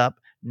heads up,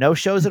 no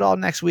shows at all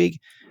next week.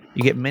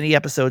 You get mini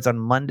episodes on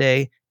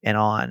Monday and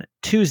on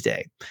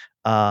Tuesday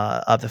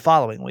of the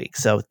following week.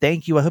 So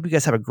thank you. I hope you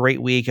guys have a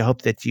great week. I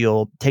hope that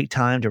you'll take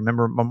time to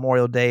remember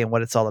Memorial Day and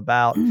what it's all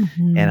about.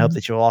 And I hope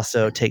that you'll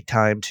also take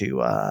time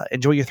to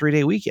enjoy your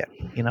 3-day weekend.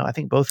 I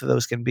think both of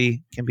those can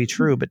be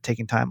true, but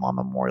taking time on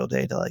Memorial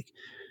Day to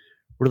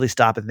really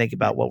stop and think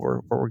about what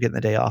we're getting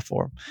the day off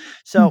for.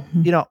 So,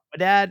 my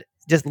dad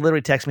just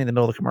literally texted me in the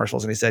middle of the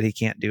commercials and he said he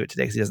can't do it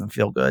today because he doesn't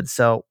feel good.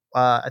 So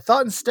I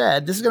thought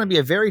instead this is going to be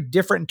a very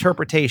different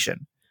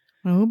interpretation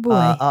of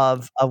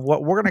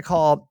what we're going to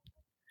call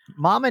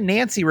Mama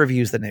Nancy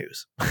Reviews the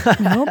News.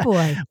 Oh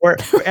boy. where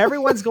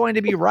everyone's going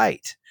to be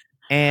right.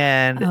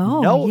 And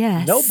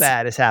no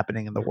bad is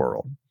happening in the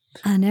world.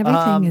 And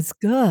everything is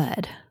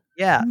good.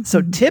 Yeah.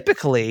 So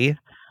typically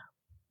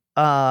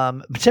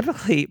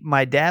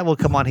my dad will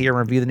come on here and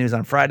review the news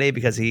on Friday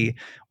because he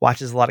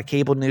watches a lot of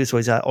cable news. So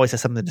he always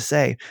has something to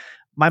say.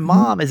 My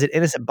mom is an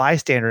innocent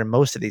bystander in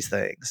most of these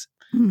things.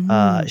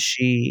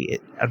 She,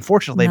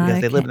 unfortunately,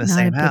 because they live in the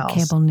same house,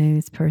 cable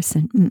news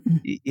person.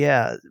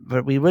 Yeah,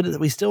 but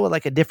we still would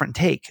like a different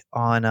take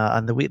on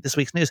this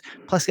week's news.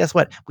 Plus, guess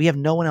what? We have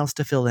no one else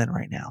to fill in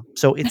right now.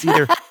 So it's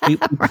either we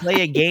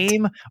play a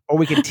game or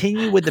we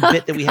continue with the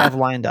bit that we have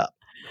lined up.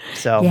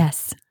 So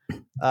yes,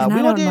 and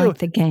I don't like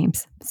the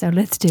games. So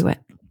let's do it.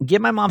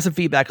 Give my mom some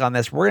feedback on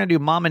this. We're going to do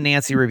Mama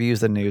Nancy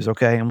Reviews the News,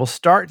 okay? And we'll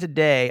start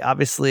today.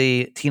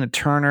 Obviously, Tina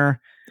Turner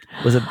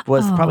was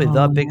probably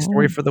the big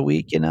story for the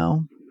week,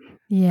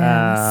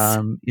 Yes.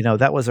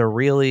 That was a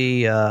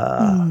really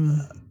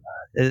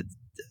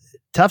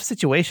tough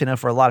situation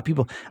for a lot of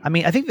people. I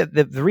mean, I think that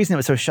the reason it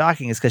was so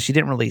shocking is because we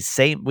didn't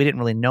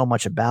really know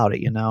much about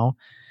it, She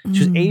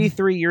was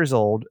 83 years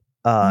old.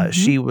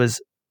 She was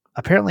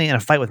apparently in a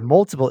fight with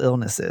multiple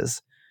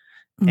illnesses.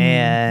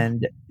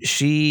 And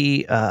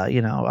she,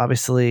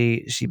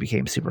 obviously she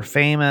became super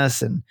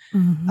famous and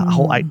a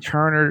whole Ike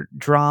Turner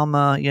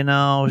drama,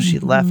 she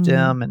left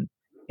him and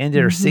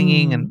ended her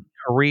singing and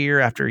career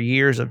after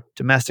years of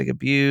domestic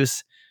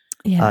abuse.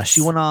 Yes.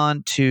 She went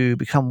on to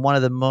become one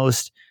of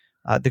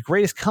the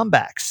greatest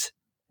comebacks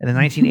in the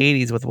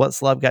 1980s with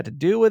What's Love Got to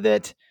Do with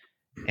It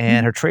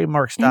and her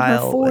trademark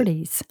style. In her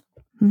 40s.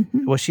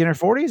 Was she in her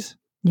 40s?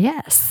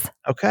 Yes.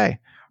 Okay.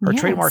 Her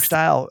trademark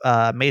style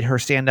made her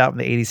stand out in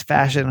the 80s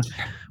fashion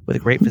with a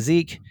great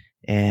physique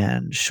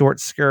and short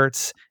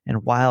skirts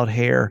and wild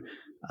hair.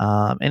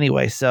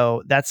 Anyway,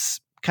 so that's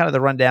kind of the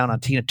rundown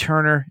on Tina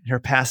Turner and her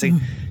passing.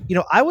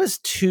 I was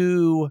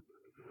too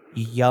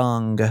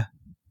young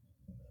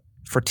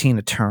for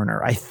Tina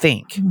Turner, I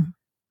think.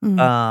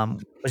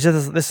 This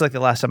is like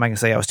the last time I can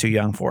say I was too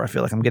young for. I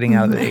feel like I'm getting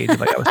out of the age I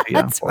was too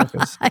young for.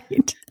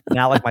 Right.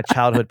 Now, my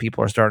childhood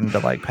people are starting to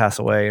pass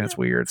away, and it's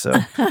weird. So,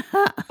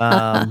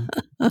 I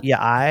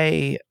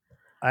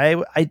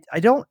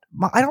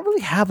don't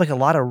really have a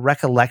lot of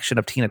recollection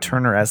of Tina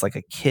Turner as a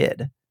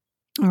kid.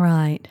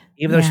 Right.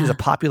 Even though she was a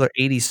popular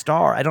 80s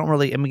star, I don't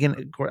really. I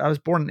mean, I was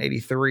born in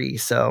 83,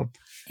 so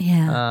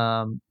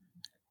yeah.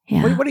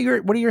 What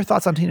are your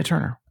thoughts on Tina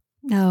Turner?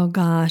 Oh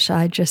gosh,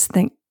 I just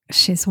think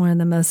she's one of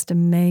the most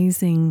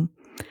amazing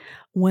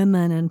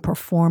women and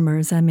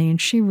performers. I mean,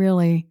 she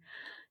really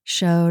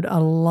showed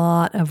a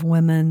lot of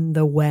women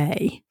the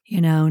way,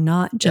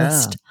 not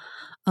just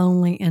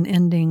only in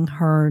ending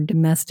her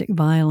domestic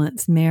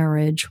violence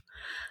marriage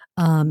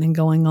and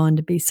going on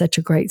to be such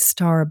a great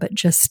star, but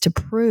just to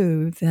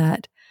prove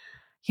that,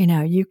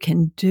 you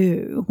can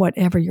do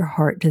whatever your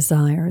heart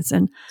desires.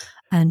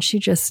 And she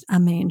just,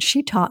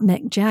 she taught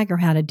Mick Jagger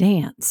how to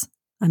dance.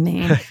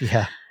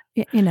 Yeah.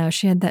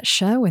 she had that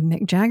show with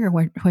Mick Jagger,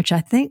 which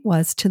I think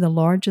was to the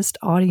largest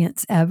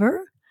audience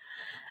ever.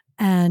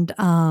 And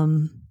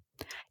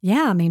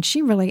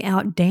she really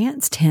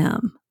outdanced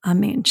him.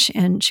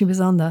 She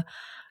was on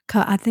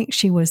I think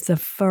she was the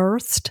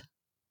first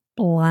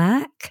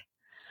Black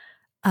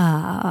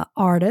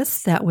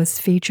artist that was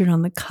featured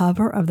on the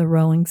cover of the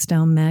Rolling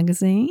Stone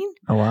magazine.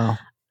 Oh, wow.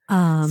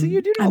 So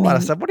you do know a lot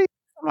of stuff.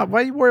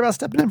 Why do you worry about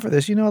stepping in for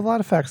this? You know a lot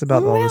of facts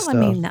about all this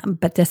stuff.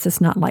 But this is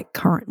not like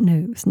current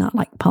news, not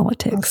like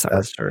politics.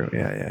 That's true.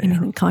 Yeah.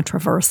 Anything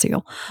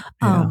controversial.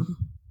 Yeah.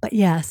 But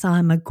yes,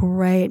 I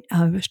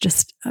was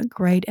just a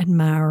great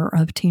admirer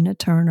of Tina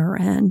Turner.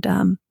 And,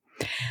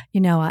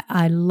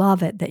 I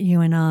love it that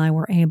you and I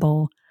were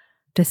able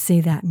to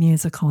see that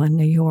musical in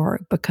New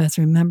York, because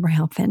remember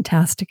how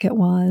fantastic it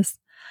was.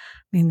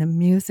 The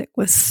music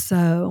was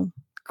so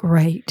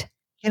great.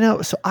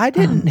 So I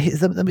didn't.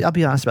 I'll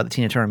be honest about the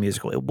Tina Turner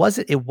musical. It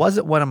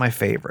wasn't one of my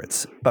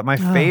favorites, but my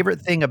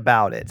favorite thing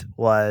about it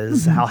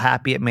was how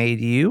happy it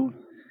made you.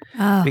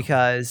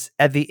 Because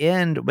at the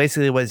end,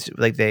 basically, it was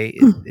like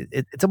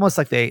it's almost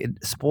like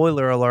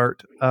spoiler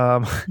alert.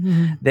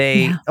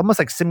 They almost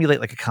like simulate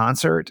like a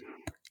concert.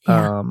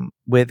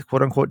 With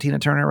quote unquote Tina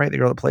Turner, right? The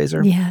girl that plays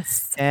her.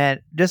 Yes. And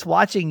just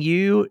watching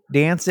you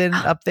dancing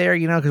up there,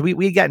 because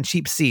we had gotten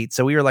cheap seats.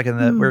 So we were like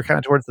we were kind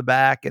of towards the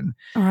back, and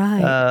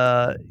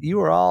you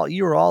were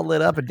all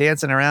lit up and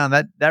dancing around.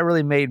 That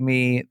really made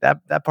me,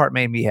 that part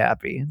made me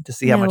happy to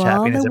see how much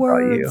happiness it brought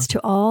you. All the words to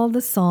all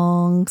the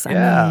songs.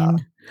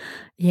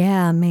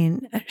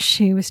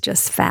 She was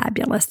just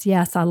fabulous.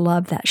 Yes, I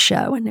love that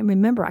show. And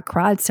remember, I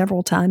cried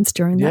several times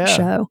during that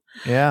show.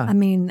 Yeah.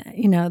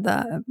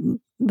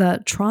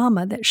 The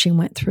trauma that she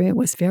went through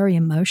was very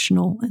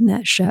emotional in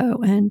that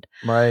show. And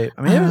right.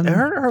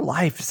 Her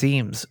life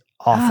seems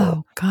awful.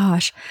 Oh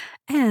gosh.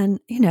 And,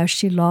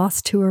 she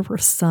lost 2 of her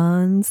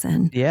sons,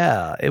 and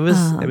it was,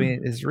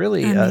 it's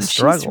really a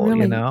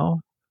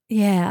struggle,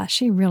 Yeah.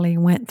 She really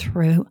went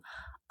through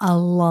a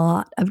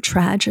lot of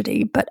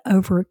tragedy, but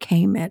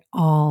overcame it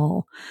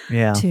all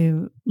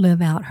to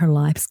live out her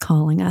life's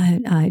calling.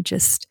 I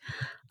just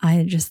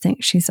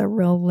think she's a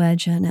real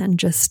legend, and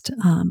just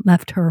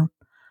left her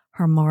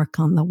mark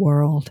on the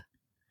world.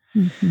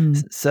 Mm-hmm.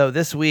 So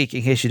this week,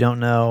 in case you don't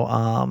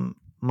know,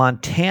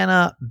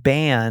 Montana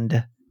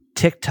banned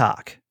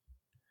TikTok.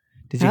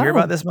 Did you hear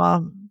about this,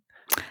 Mom?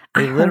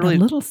 I heard a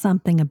little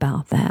something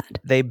about that.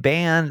 They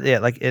banned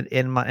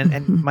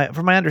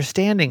from my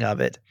understanding of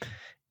it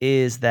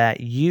is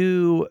that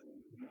you,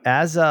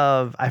 as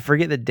of, I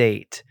forget the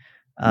date,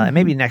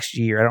 maybe next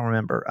year, I don't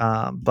remember,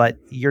 but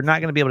you're not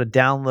going to be able to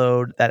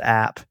download that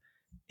app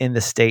in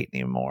the state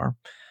anymore.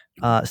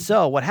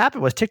 So what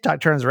happened was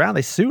TikTok turns around,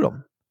 they sued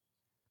them.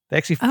 They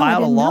actually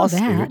filed a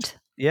lawsuit.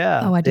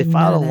 Yeah. I didn't They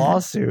filed know a that.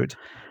 lawsuit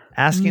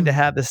asking to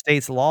have the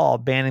state's law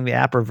banning the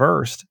app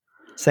reversed,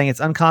 saying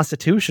it's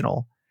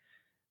unconstitutional.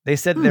 They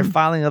said they're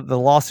filing up the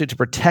lawsuit to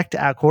protect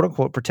our, quote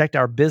unquote, protect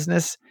our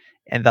business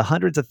and the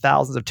hundreds of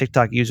thousands of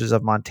TikTok users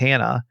of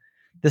Montana.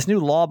 This new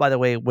law, by the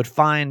way, would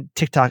fine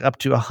TikTok up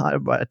to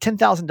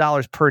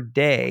 $10,000 per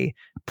day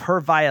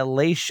per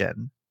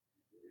violation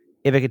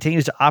if it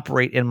continues to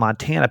operate in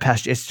Montana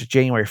past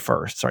January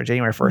 1st. Sorry,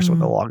 January 1st when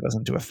the law goes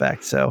into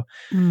effect. So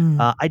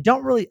I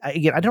don't really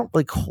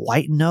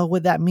quite know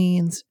what that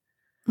means.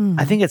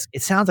 I think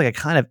it sounds like a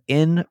kind of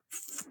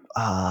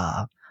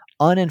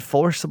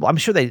unenforceable. I'm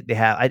sure they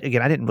have. I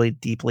didn't really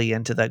deeply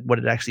into what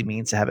it actually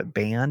means to have it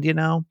banned.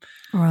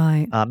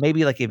 Right?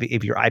 Maybe like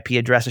if your IP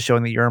address is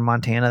showing that you're in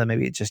Montana, then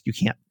maybe it's just you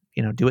can't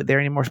do it there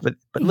anymore. But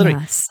literally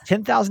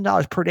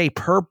 $10,000 per day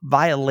per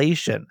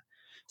violation.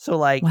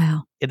 So if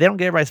they don't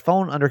get everybody's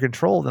phone under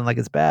control, then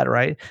it's bad,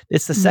 right?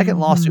 It's the second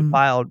lawsuit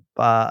filed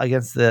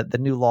against the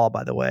new law,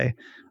 by the way.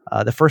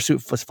 The first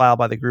suit was filed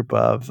by the group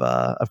of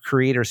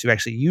creators who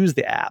actually use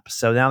the app.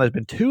 So now there's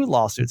been 2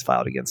 lawsuits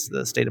filed against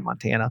the state of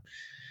Montana.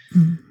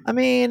 I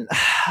mean,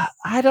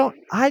 I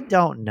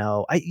don't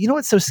know.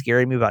 What's so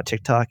scary to me about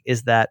TikTok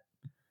is that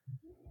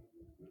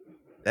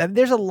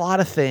there's a lot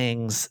of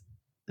things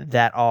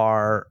that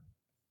are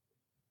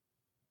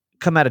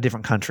come out of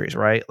different countries,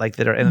 right?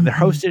 That are, and they're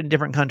hosted in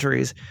different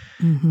countries.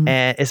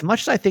 And as much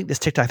as I think this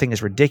TikTok thing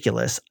is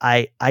ridiculous,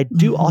 I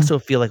do also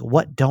feel like,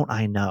 what don't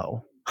I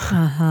know?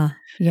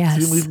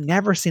 Yes. So we've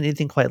never seen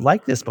anything quite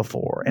like this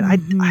before. And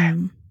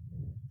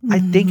I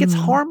think it's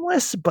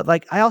harmless, but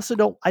I also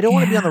don't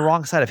want to be on the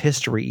wrong side of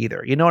history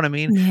either. You know what I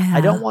mean? Yeah.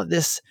 I don't want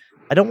this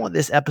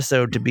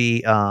episode to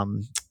be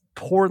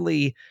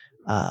poorly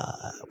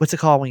what's it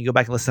called when you go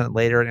back and listen to it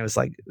later and it was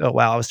like, oh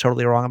wow, I was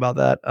totally wrong about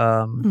that.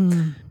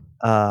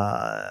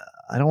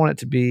 I don't want it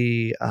to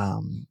be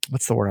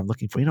what's the word I'm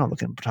looking for? You know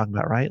what I'm talking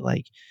about, right?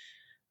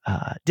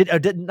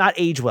 Did not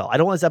age well. I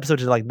don't want this episode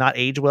to not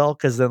age well,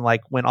 because then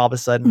when all of a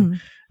sudden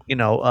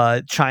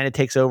China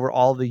takes over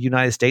all the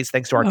United States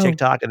thanks to our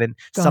TikTok, and then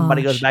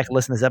somebody goes back and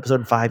listens to this episode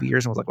in 5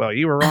 years and was like, well,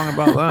 you were wrong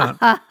about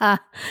that.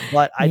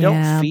 But I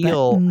don't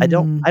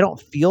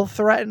feel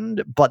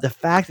threatened, but the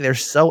fact that they're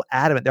so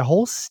adamant, their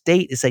whole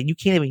state is saying you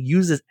can't even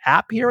use this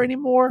app here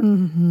anymore.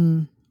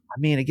 I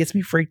mean, it gets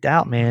me freaked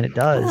out, man. It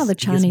does. Well, the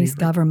Chinese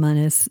government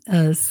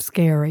is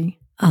scary.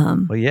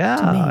 Well,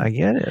 yeah, I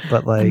get it,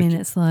 but like, I mean,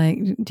 it's like,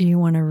 do you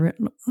want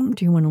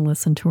to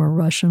listen to a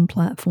Russian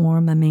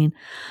platform? I mean,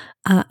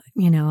 I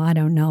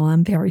don't know.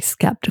 I'm very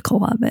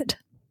skeptical of it.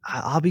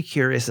 I'll be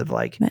curious of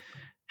like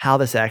how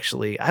this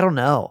actually. I don't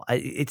know.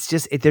 It's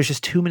just there's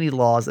just too many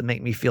laws that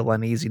make me feel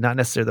uneasy. Not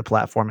necessarily the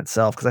platform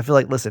itself, because I feel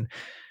like, listen,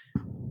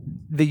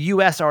 the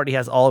U.S. already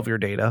has all of your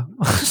data,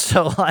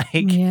 so like,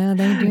 yeah,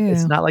 they do.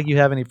 It's not like you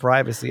have any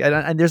privacy,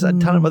 and there's a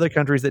ton of other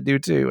countries that do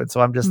too. And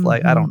so I'm just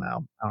like, I don't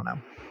know.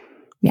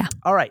 Yeah.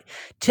 All right.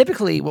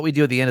 Typically, what we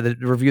do at the end of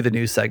the review the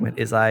news segment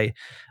is I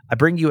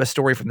bring you a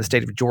story from the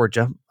state of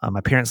Georgia.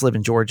 My parents live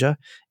in Georgia,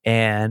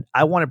 and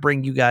I want to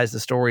bring you guys the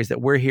stories that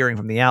we're hearing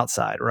from the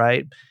outside,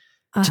 right?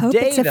 I hope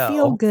it's a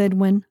feel-good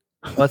one.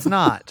 Well, it's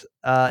not. It's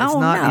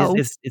not. No.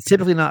 It's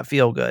typically not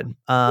feel-good.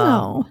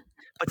 No.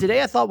 But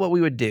today I thought what we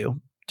would do,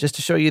 just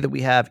to show you that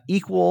we have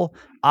equal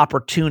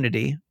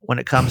opportunity when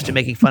it comes to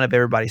making fun of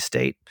everybody's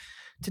state.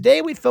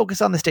 Today we'd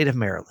focus on the state of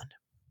Maryland.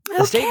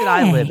 The state that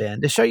I live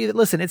in, to show you that,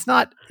 listen, it's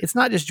not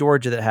just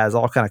Georgia that has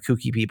all kind of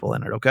kooky people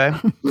in it, okay?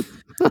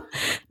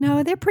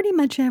 No, they're pretty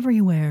much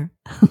everywhere.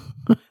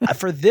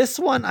 For this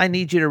one, I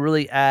need you to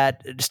really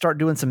start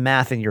doing some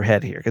math in your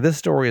head here, because this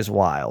story is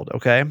wild,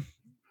 okay?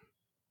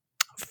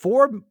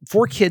 Four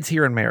kids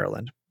here in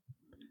Maryland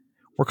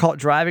were caught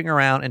driving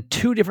around in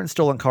 2 different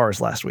stolen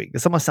cars last week.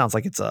 This almost sounds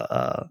like it's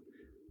a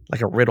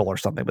riddle or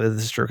something, but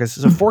this is true.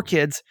 So 4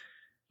 kids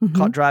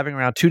caught driving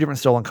around 2 different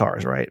stolen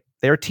cars, right?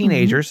 They were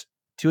teenagers.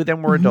 2 of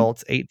them were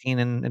adults, 18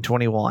 and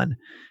 21,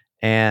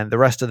 and the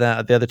rest of the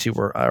other 2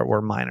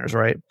 were minors,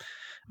 right?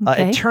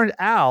 Okay. It turned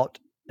out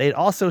they'd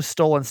also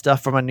stolen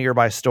stuff from a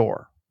nearby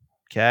store.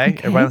 Okay?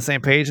 Everybody on the same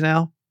page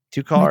now?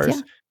 2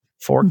 cars,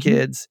 4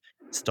 kids,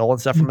 stolen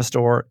stuff from a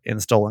store in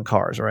stolen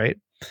cars, right?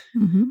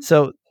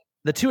 So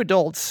the 2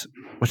 adults,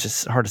 which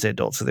is hard to say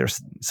adults because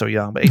they're so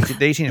young, but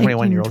the 18 and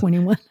 21 year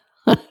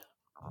olds,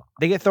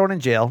 they get thrown in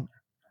jail,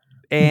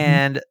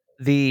 and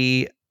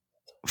the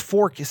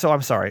 4. So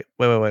I'm sorry.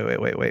 Wait. I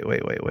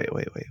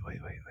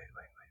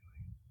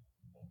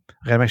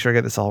gotta make sure I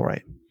get this all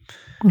right.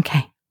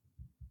 Okay.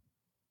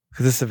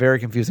 Because this is a very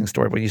confusing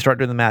story. When you start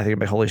doing the math, you're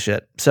gonna be holy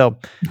shit. So,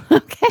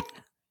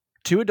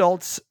 2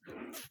 adults,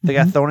 they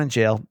got thrown in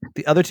jail.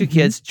 The other 2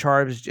 kids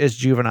charged as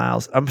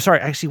juveniles. I'm sorry.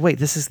 Actually, wait.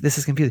 This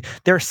is confusing.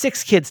 There are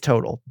 6 kids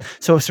total.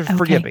 So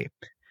forgive me.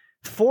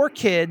 4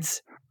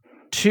 kids,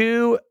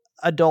 2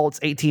 adults,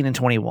 18 and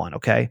 21.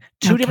 Okay,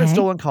 2 different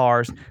stolen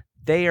cars.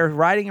 They are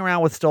riding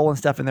around with stolen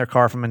stuff in their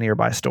car from a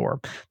nearby store.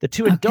 The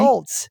 2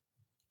 adults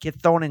get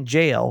thrown in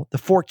jail. The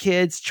 4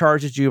 kids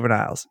charged as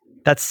juveniles.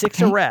 That's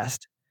 6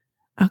 arrests.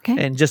 Okay.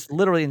 And just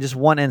literally in just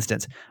one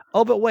instance.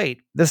 Oh, but wait,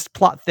 this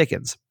plot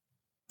thickens.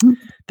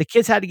 The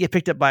kids had to get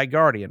picked up by a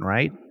guardian,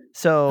 right?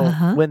 So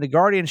when the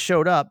guardian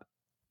showed up,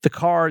 the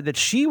car that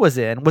she was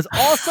in was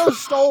also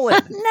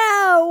stolen.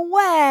 No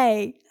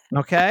way.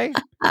 Okay.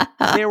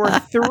 There were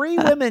 3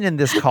 women in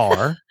this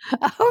car,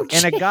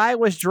 and a guy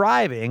was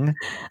driving.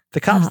 The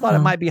cops thought it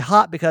might be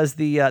hot because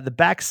the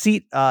back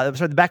seat,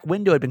 the back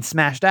window had been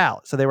smashed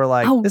out. So they were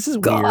like, "This is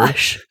weird."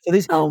 So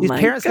these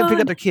parents can pick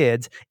up their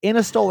kids in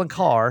a stolen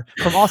car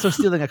from also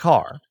stealing a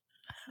car.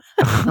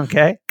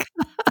 Okay.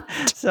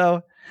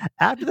 So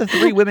after the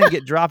 3 women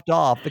get dropped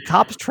off, the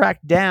cops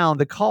tracked down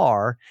the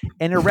car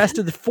and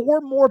arrested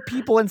 4 more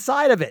people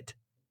inside of it.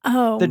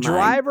 The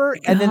driver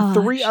and then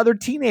 3 other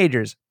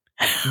teenagers.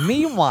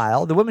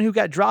 Meanwhile, the women who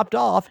got dropped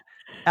off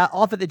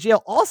at the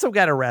jail also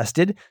got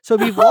arrested. So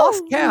we've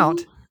lost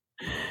count.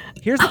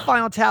 Here's the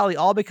final tally,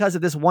 all because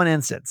of this one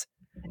instance.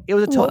 It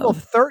was a total of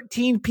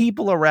 13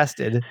 people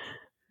arrested.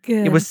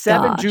 It was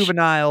 7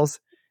 juveniles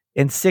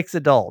and 6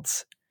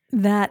 adults.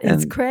 That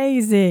is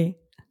crazy.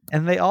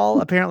 And they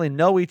all apparently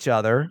know each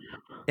other.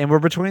 And we're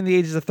between the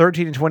ages of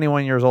 13 and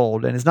 21 years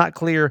old. And it's not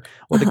clear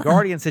what the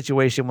guardian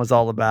situation was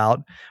all about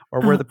or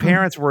where the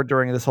parents were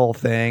during this whole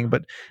thing.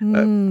 But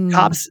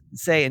cops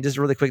say, and just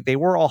really quick, they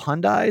were all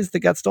Hyundais that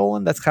got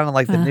stolen. That's kind of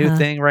like the new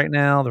thing right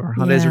now. The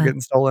Hyundais are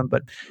getting stolen.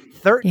 But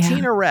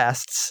 13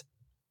 arrests,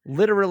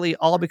 literally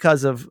all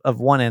because of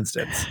one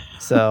instance.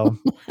 So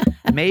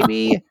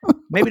maybe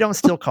don't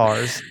steal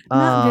cars.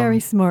 Not very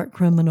smart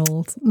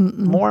criminals.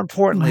 More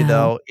importantly,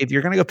 though, if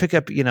you're going to go pick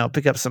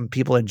up some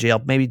people in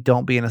jail, maybe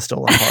don't be in a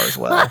stolen car as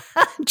well.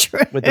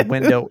 True. With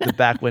the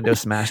back window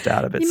smashed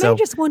out of it. You may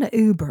just want to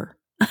Uber.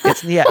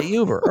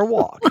 Uber or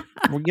walk.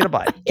 Get a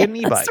bike. Get an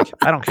e-bike. Right.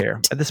 I don't care.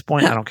 At this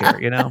point, I don't care.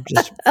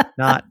 Just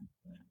not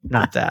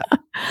that.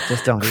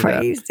 Just don't do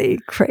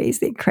that.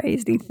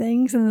 Crazy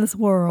things in this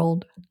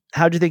world.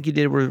 How'd you think you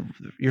did with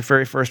your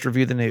very first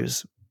review of the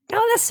news?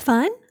 Oh, that's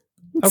fun.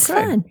 It's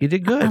fun. You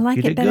did good. I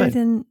like it better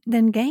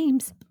than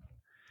games.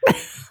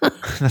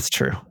 That's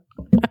true.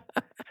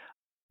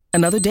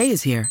 Another day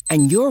is here,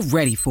 and you're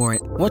ready for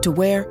it. What to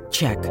wear?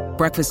 Check.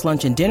 Breakfast,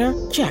 lunch, and dinner?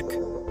 Check.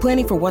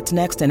 Planning for what's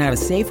next and how to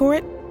save for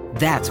it?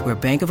 That's where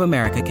Bank of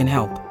America can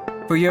help.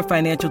 For your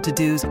financial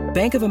to-dos,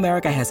 Bank of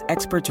America has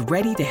experts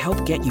ready to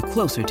help get you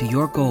closer to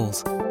your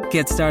goals.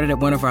 Get started at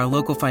one of our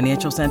local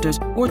financial centers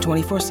or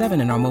 24/7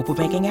 in our mobile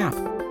banking app.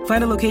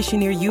 Find a location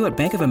near you at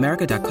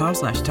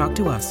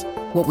bankofamerica.com/talktous.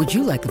 What would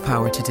you like the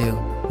power to do?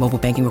 Mobile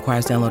banking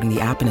requires downloading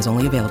the app and is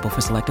only available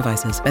for select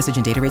devices. Message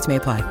and data rates may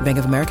apply. Bank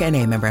of America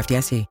NA, member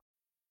FDIC.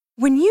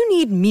 When you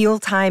need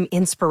mealtime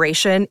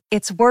inspiration,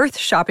 it's worth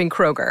shopping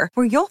Kroger,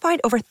 where you'll find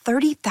over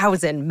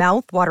 30,000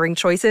 mouth-watering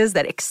choices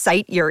that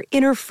excite your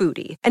inner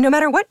foodie. And no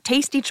matter what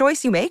tasty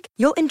choice you make,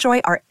 you'll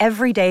enjoy our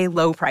everyday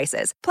low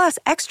prices, plus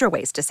extra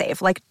ways to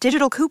save, like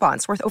digital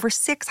coupons worth over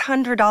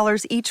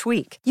 $600 each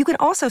week. You can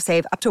also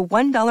save up to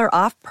 $1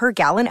 off per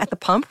gallon at the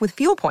pump with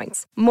fuel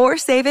points. More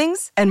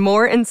savings and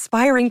more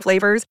inspiring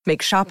flavors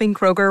make shopping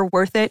Kroger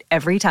worth it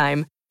every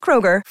time.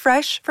 Kroger,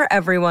 fresh for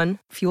everyone.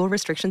 Fuel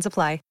restrictions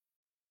apply.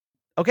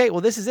 Okay,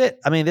 well, this is it.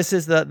 I mean, this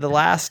is the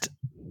last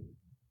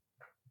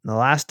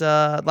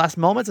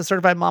moments of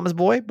Certified Mama's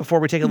Boy before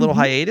we take a little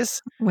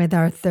hiatus with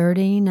our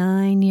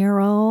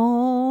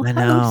 39-year-old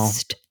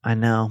host. I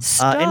know.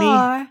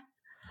 Star.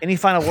 Any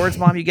final words,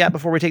 Mom, you got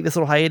before we take this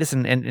little hiatus?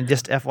 And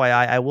just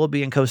FYI, I will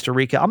be in Costa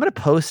Rica. I'm going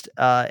to post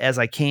as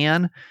I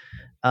can.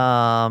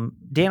 Dan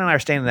and I are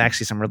staying in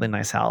actually some really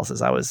nice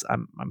houses.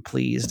 I'm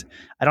pleased.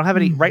 I don't have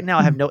any right now.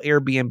 I have no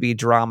Airbnb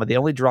drama. The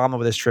only drama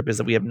with this trip is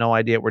that we have no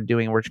idea what we're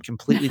doing. We're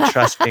completely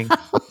trusting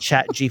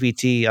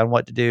ChatGPT on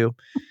what to do.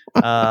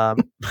 But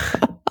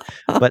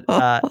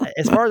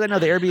as far as I know,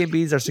 the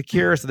Airbnbs are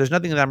secure, so there's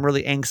nothing that I'm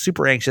really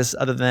super anxious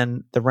other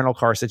than the rental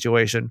car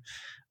situation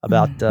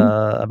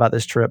about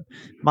this trip.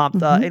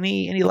 Mom,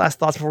 any last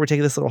thoughts before we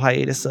take this little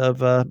hiatus of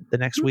the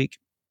next week?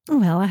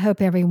 Well, I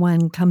hope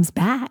everyone comes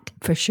back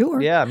for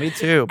sure. Yeah, me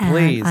too.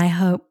 Please. I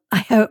hope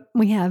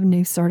we have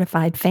new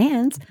certified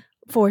fans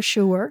for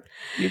sure.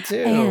 You too.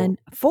 And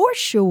for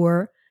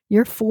sure,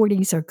 your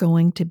 40s are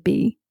going to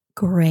be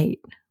great.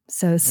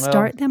 So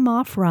start them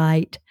off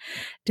right,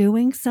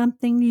 doing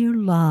something you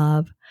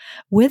love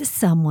with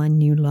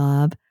someone you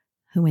love,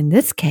 who in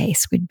this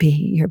case would be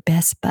your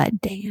best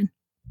bud, Dan.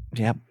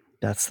 Yep,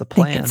 that's the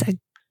plan. I think it's a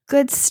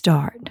good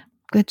start.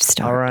 Good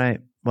start. All right.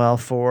 Well,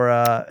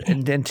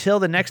 until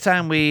the next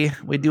time we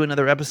do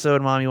another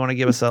episode, Mom, you want to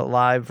give us a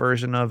live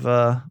version of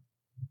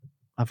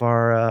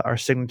our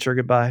signature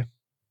goodbye?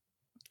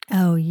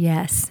 Oh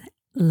yes,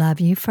 love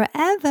you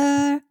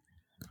forever.